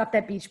and the stuff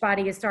that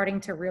Beachbody is starting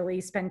to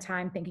really spend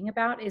time thinking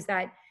about is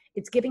that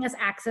it's giving us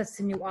access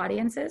to new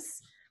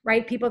audiences,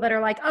 right? People that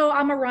are like, oh,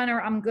 I'm a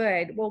runner, I'm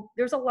good. Well,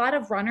 there's a lot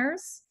of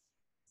runners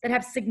that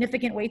have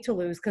significant weight to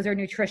lose because their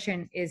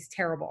nutrition is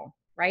terrible,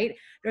 right?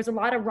 There's a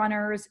lot of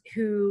runners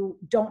who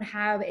don't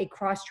have a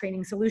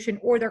cross-training solution,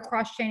 or their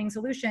cross-training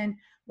solution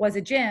was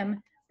a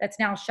gym that's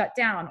now shut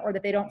down, or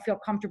that they don't feel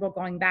comfortable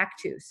going back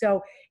to.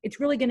 So it's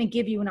really going to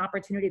give you an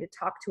opportunity to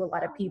talk to a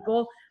lot of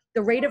people.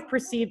 The rate of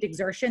perceived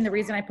exertion, the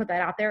reason I put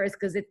that out there is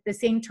because the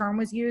same term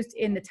was used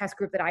in the test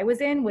group that I was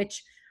in,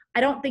 which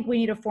I don't think we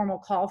need a formal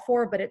call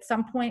for, but at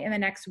some point in the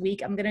next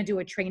week, I'm going to do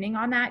a training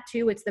on that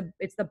too. It's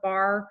the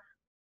BAR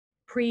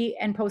pre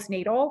and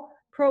postnatal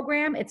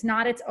program. It's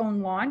not its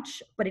own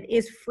launch, but it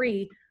is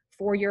free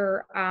for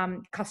your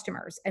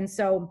customers. And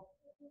so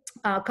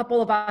a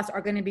couple of us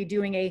are going to be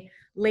doing a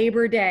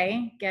Labor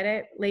Day, get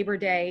it? Labor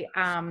Day,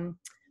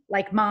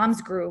 like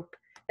moms group,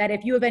 that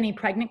if you have any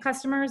pregnant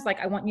customers, like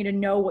I want you to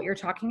know what you're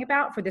talking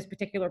about for this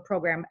particular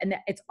program. And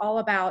it's all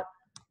about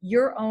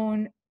your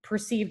own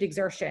perceived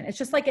exertion. It's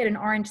just like at an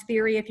Orange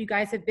Theory, if you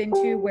guys have been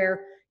to,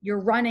 where you're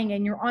running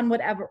and you're on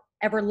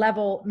whatever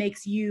level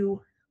makes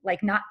you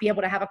like not be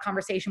able to have a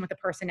conversation with the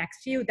person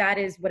next to you. That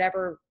is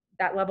whatever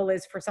that level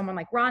is for someone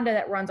like Rhonda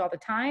that runs all the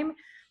time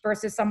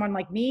versus someone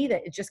like me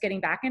that is just getting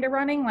back into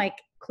running. Like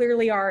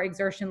clearly our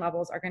exertion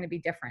levels are going to be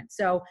different.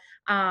 So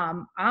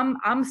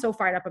I'm so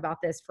fired up about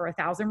this for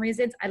 1,000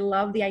 reasons. I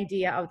love the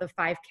idea of the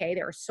 5K.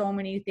 There are so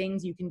many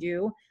things you can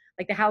do.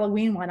 Like the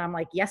Halloween one, I'm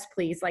like, yes,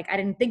 please. Like I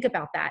didn't think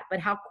about that, but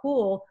how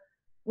cool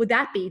would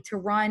that be to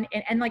run?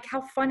 And like,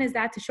 how fun is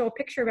that to show a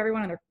picture of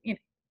everyone on their, you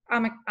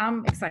know,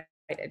 I'm excited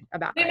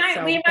about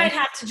it. We might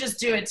have to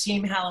just do a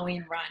team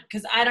Halloween run,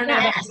 because I don't know.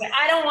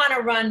 I don't want to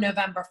run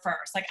November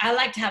 1st. Like I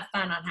like to have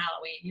fun on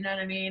Halloween. You know what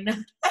I mean?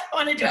 I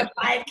want to do a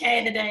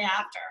 5K the day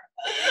after.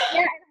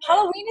 Yeah,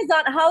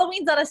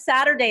 Halloween's on a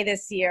Saturday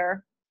this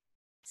year,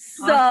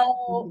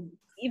 so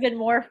even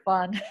more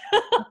fun,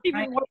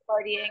 even more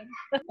partying.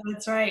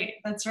 That's right.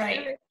 That's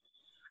right.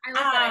 I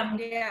love that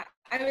idea.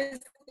 I was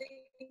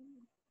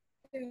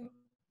thinking.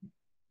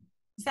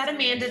 Is that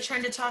Amanda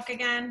trying to talk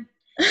again?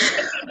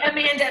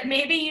 Amanda,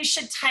 maybe you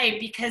should type,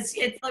 because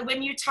it's like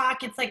when you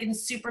talk, it's like in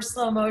super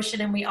slow motion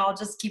and we all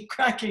just keep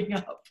cracking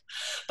up.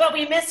 But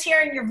we miss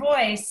hearing your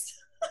voice.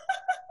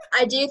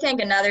 I do think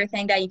another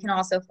thing that you can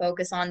also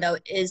focus on, though,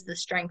 is the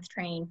strength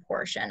training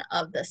portion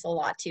of this a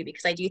lot, too,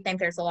 because I do think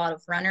there's a lot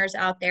of runners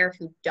out there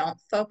who don't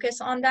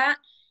focus on that.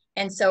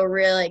 And so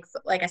really,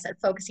 like I said,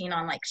 focusing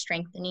on like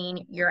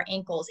strengthening your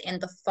ankles and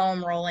the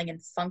foam rolling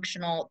and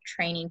functional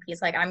training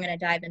piece. Like I'm going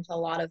to dive into a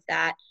lot of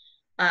that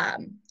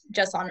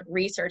just on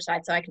research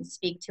side, so I can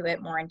speak to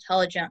it more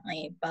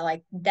intelligently. But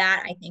like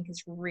that, I think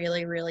is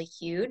really, really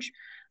huge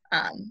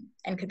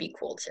and could be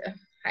cool to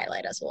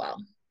highlight as well.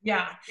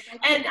 Yeah.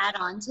 And add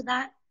on to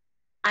that,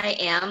 I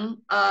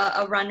am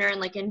a runner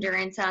and like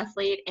endurance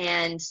athlete,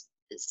 and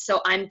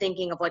so I'm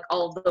thinking of like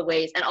all of the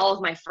ways, and all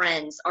of my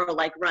friends are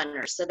like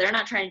runners, so they're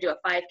not trying to do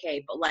a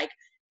 5K, but like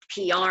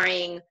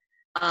PRing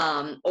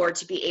or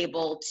to be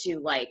able to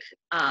like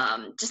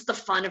just the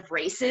fun of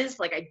races.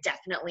 Like I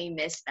definitely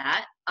miss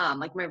that.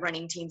 Like my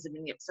running teams have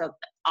been so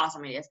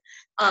awesome ideas.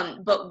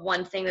 But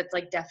one thing that's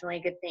like definitely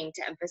a good thing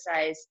to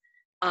emphasize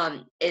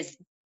is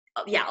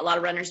a lot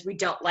of runners, we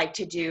don't like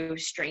to do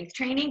strength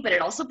training, but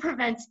it also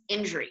prevents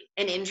injury.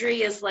 And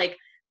injury is like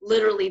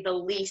literally the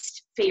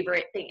least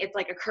favorite thing. It's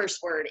like a curse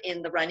word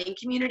in the running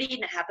community,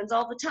 and it happens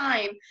all the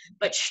time.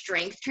 But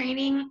strength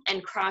training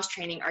and cross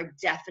training are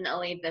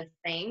definitely the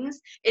things.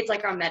 It's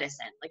like our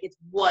medicine. Like it's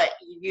what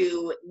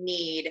you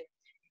need.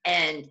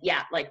 And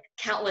yeah, like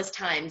countless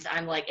times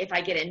I'm like, if I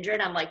get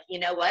injured, I'm like, you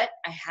know what?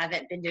 I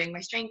haven't been doing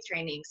my strength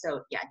training.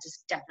 So yeah,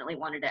 just definitely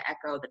wanted to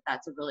echo that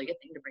that's a really good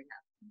thing to bring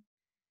up.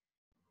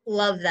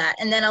 Love that.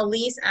 And then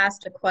Elise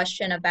asked a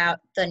question about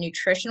the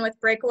nutrition with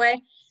Breakaway.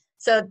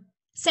 So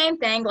same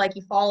thing, like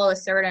you follow a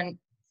certain,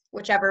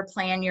 whichever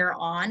plan you're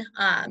on.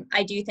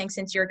 I do think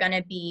since you're going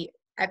to be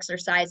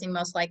exercising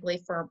most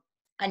likely for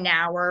an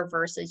hour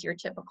versus your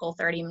typical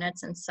 30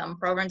 minutes in some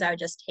programs, I would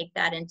just take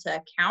that into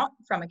account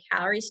from a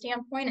calorie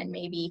standpoint and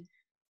maybe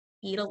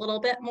eat a little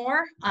bit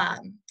more.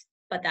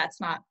 But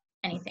that's not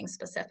anything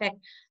specific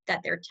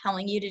that they're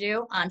telling you to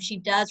do. She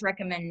does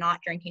recommend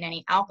not drinking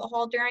any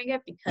alcohol during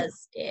it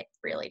because it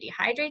really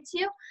dehydrates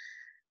you.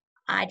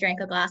 I drank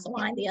a glass of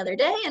wine the other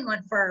day and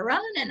went for a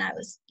run, and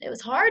it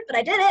was hard, but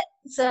I did it.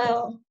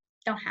 So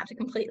don't have to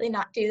completely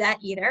not do that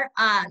either.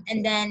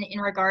 And then in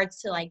regards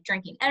to like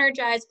drinking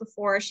Energized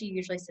before, she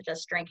usually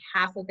suggests drink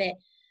half of it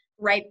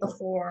right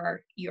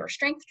before your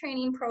strength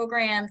training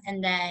program,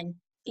 and then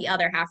the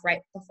other half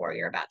right before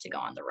you're about to go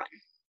on the run.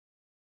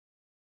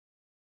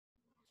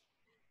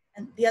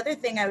 And the other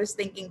thing I was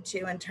thinking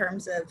too, in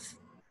terms of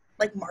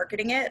like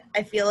marketing it,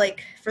 I feel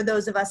like for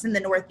those of us in the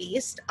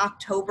Northeast,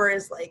 October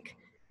is like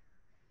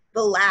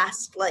the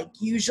last like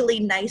usually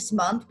nice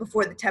month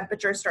before the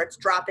temperature starts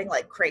dropping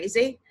like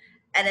crazy.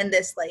 And in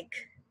this like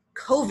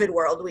COVID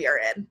world we are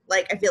in,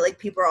 like I feel like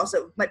people are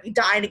also might be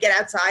dying to get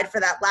outside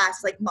for that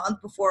last like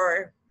month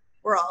before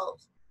we're all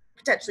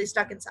potentially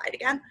stuck inside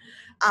again.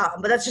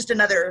 But that's just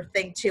another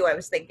thing too I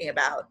was thinking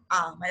about.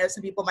 I know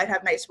some people might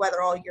have nice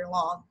weather all year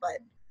long, but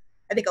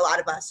I think a lot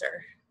of us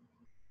are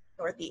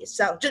Northeast.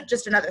 So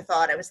just another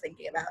thought I was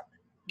thinking about.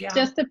 Yeah.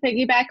 Just to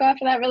piggyback off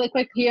of that really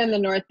quick, here in the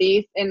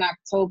Northeast in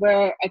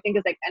October, I think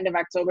it's like end of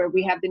October,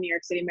 we have the New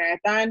York City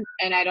Marathon.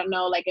 And I don't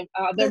know, like in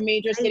other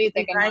major cities,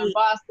 like in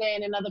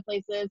Boston and other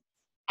places,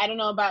 I don't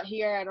know about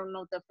here. I don't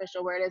know what the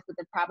official word is, but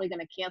they're probably going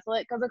to cancel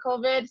it because of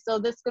COVID. So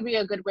this could be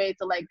a good way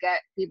to like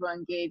get people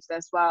engaged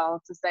as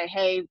well, to say,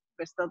 hey,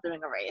 we're still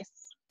doing a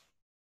race.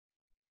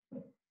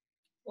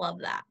 Love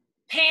that.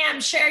 Pam,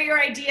 share your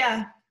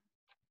idea.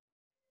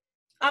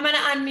 I'm going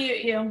to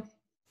unmute you.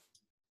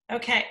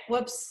 Okay.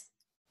 Whoops.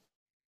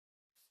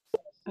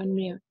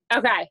 Unmute.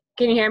 Okay.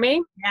 Can you hear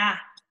me? Yeah.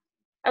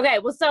 Okay.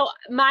 Well, so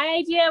my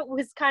idea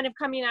was kind of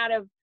coming out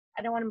of,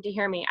 I don't want him to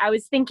hear me. I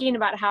was thinking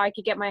about how I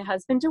could get my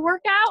husband to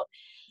work out.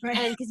 Right.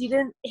 And because he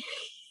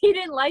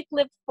didn't like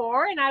Lift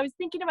 4. And I was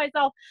thinking to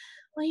myself,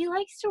 well, he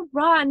likes to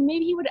run.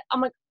 Maybe he would. I'm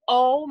like,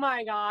 oh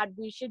my God,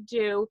 we should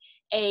do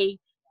a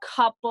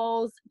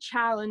couples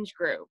challenge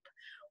group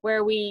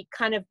where we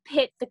kind of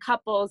pit the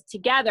couples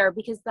together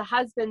because the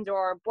husbands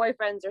or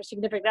boyfriends or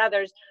significant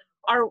others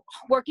are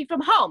working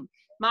from home.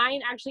 Mine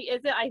actually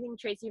isn't. I think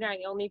Tracy and I are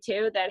the only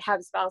two that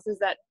have spouses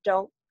that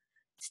don't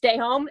stay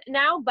home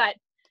now, but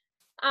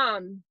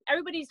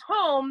everybody's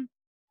home.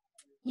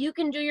 You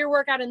can do your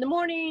workout in the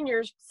morning,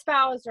 your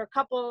spouse or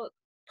couple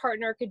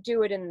partner could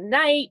do it in the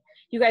night.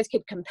 You guys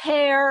could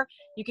compare,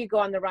 you could go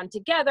on the run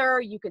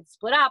together, you could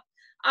split up.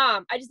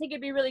 I just think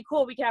it'd be really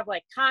cool. We could have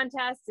like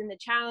contests in the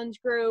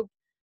challenge group.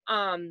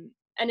 And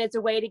it's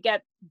a way to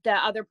get the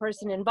other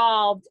person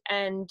involved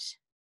and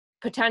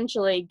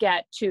potentially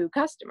get 2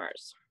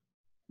 customers.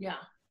 Yeah.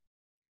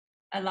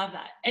 I love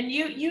that. And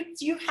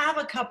you have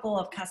a couple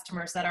of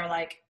customers that are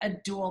like a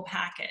dual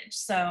package.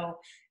 So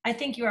I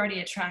think you already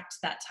attract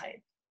that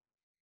type.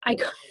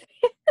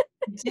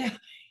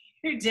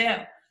 You do.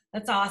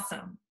 That's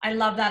awesome. I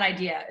love that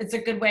idea. It's a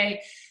good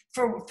way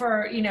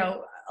for you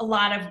know, a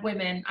lot of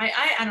women.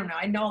 I don't know.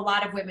 I know a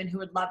lot of women who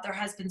would love their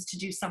husbands to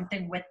do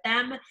something with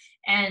them.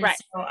 And right.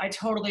 So I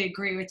totally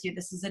agree with you.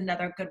 This is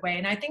another good way.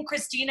 And I think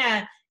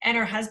Christina and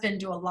her husband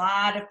do a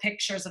lot of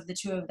pictures of the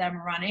 2 of them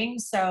running.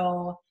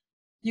 So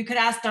you could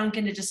ask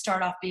Duncan to just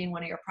start off being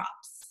one of your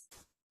props.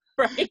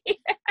 Right.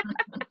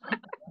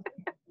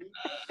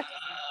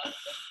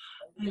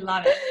 I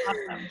love it.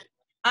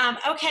 Awesome.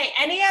 Okay.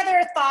 Any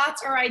other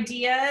thoughts or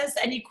ideas?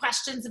 Any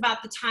questions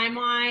about the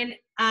timeline?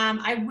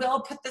 I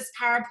will put this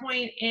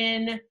PowerPoint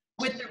in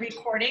with the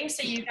recording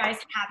so you guys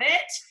have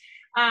it.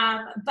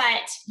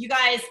 But you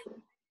guys,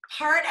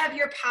 part of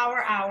your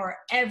power hour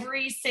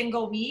every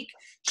single week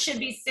should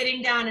be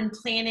sitting down and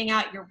planning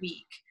out your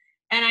week.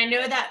 And I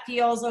know that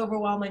feels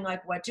overwhelming,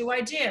 like, what do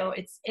I do?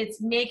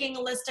 It's making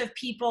a list of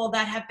people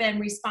that have been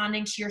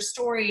responding to your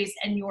stories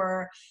and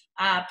your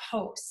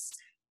posts,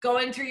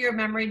 going through your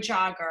memory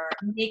jogger,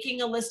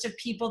 making a list of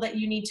people that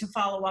you need to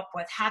follow up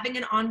with, having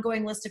an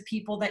ongoing list of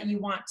people that you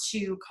want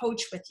to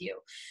coach with you.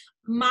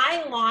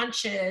 My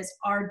launches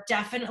are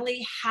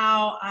definitely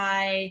how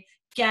I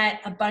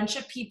get a bunch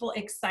of people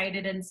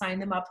excited and sign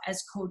them up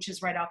as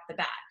coaches right off the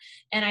bat.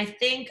 And I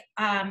think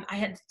I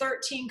had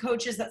 13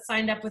 coaches that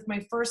signed up with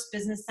my first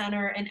business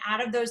center. And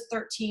out of those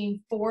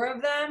 13, 4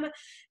 of them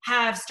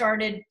have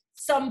started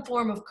some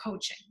form of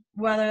coaching,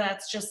 whether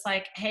that's just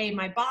like, hey,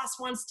 my boss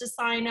wants to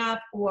sign up,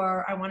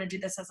 or I want to do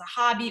this as a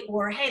hobby,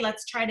 or hey,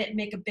 let's try to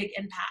make a big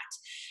impact.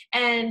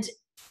 And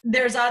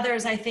there's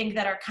others, I think,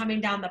 that are coming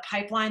down the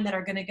pipeline that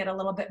are going to get a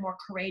little bit more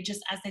courageous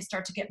as they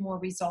start to get more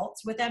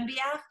results with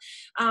MBF.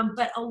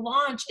 But a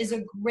launch is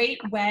a great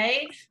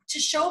way to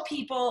show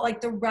people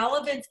like the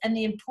relevance and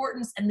the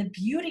importance and the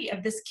beauty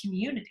of this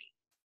community.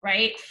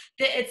 Right?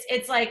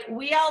 It's like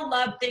we all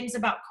love things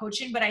about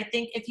coaching, but I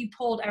think if you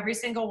polled every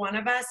single one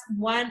of us,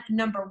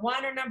 number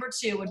one or number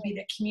 2 would be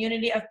the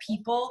community of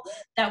people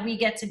that we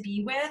get to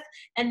be with.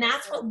 And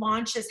that's what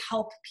launches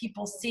help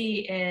people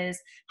see, is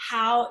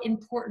how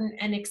important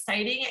and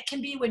exciting it can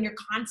be when you're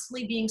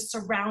constantly being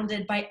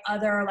surrounded by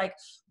other like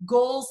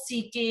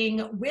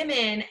goal-seeking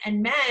women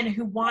and men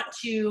who want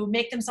to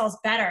make themselves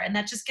better. And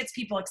that just gets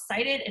people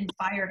excited and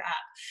fired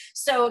up.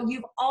 So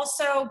you've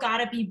also got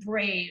to be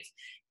brave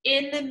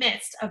in the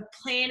midst of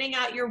planning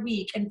out your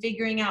week and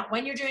figuring out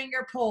when you're doing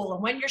your poll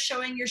and when you're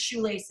showing your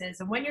shoelaces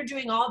and when you're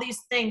doing all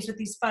these things with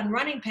these fun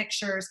running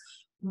pictures.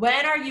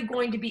 When are you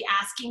going to be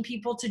asking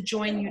people to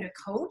join you to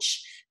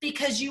coach?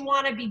 Because you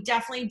want to be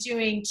definitely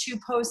doing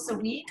 2 posts a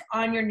week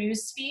on your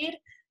news feed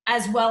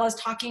as well as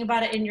talking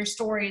about it in your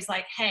stories,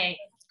 like, hey,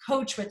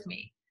 coach with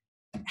me,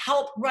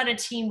 help run a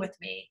team with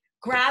me.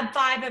 Grab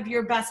 5 of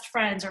your best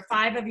friends or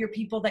 5 of your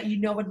people that you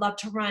know would love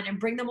to run and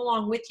bring them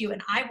along with you,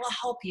 and I will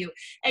help you.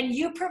 And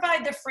you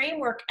provide the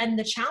framework and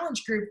the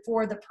challenge group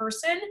for the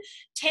person.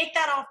 Take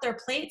that off their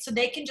plate so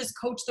they can just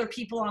coach their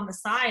people on the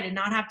side and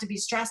not have to be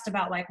stressed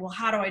about, like, well,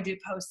 how do I do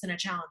posts in a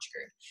challenge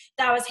group?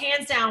 That was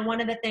hands down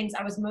one of the things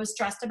I was most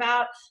stressed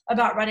about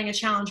running a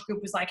challenge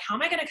group, was like, how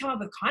am I going to come up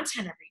with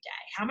content every day?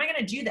 How am I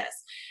going to do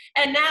this?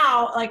 And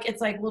now, like,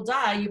 it's like, well,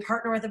 duh, you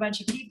partner with a bunch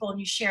of people and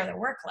you share the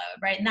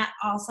workload, right? And that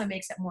also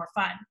makes it more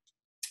fun.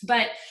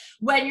 But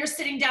when you're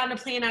sitting down to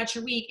plan out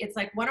your week, it's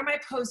like, what are my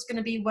posts going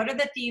to be? What are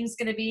the themes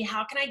going to be?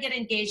 How can I get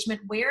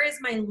engagement? Where is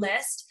my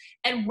list?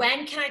 And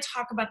when can I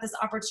talk about this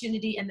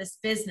opportunity and this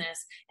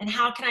business? And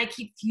how can I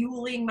keep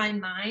fueling my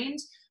mind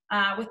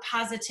with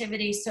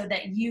positivity so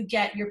that you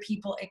get your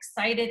people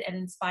excited and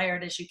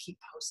inspired as you keep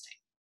posting?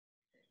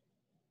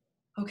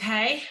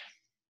 Okay.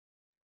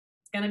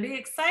 Going to be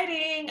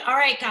exciting. All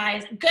right,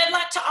 guys. Good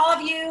luck to all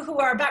of you who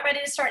are about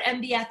ready to start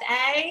MBFA.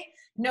 I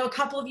know a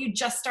couple of you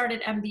just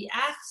started MBF,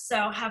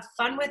 so have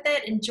fun with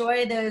it.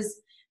 Enjoy those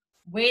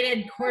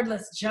weighted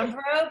cordless jump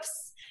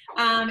ropes.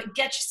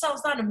 Get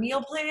yourselves on a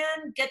meal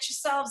plan. Get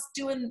yourselves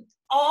doing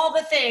all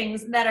the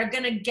things that are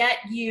going to get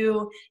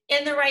you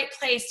in the right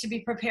place to be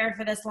prepared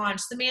for this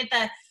launch.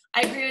 Samantha,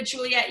 I agree with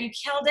Juliet. You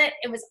killed it.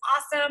 It was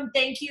awesome.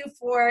 Thank you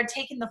for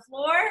taking the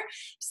floor.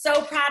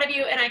 So proud of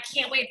you. And I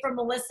can't wait for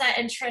Melissa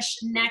and Trish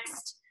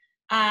next,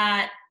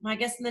 I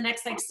guess in the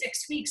next like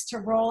 6 weeks, to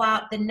roll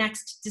out the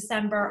next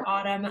December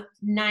autumn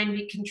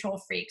 9-week control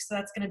freak. So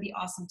that's going to be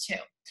awesome too.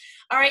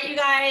 All right, you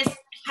guys,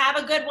 have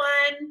a good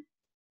one.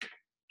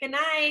 Good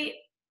night.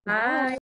 Bye.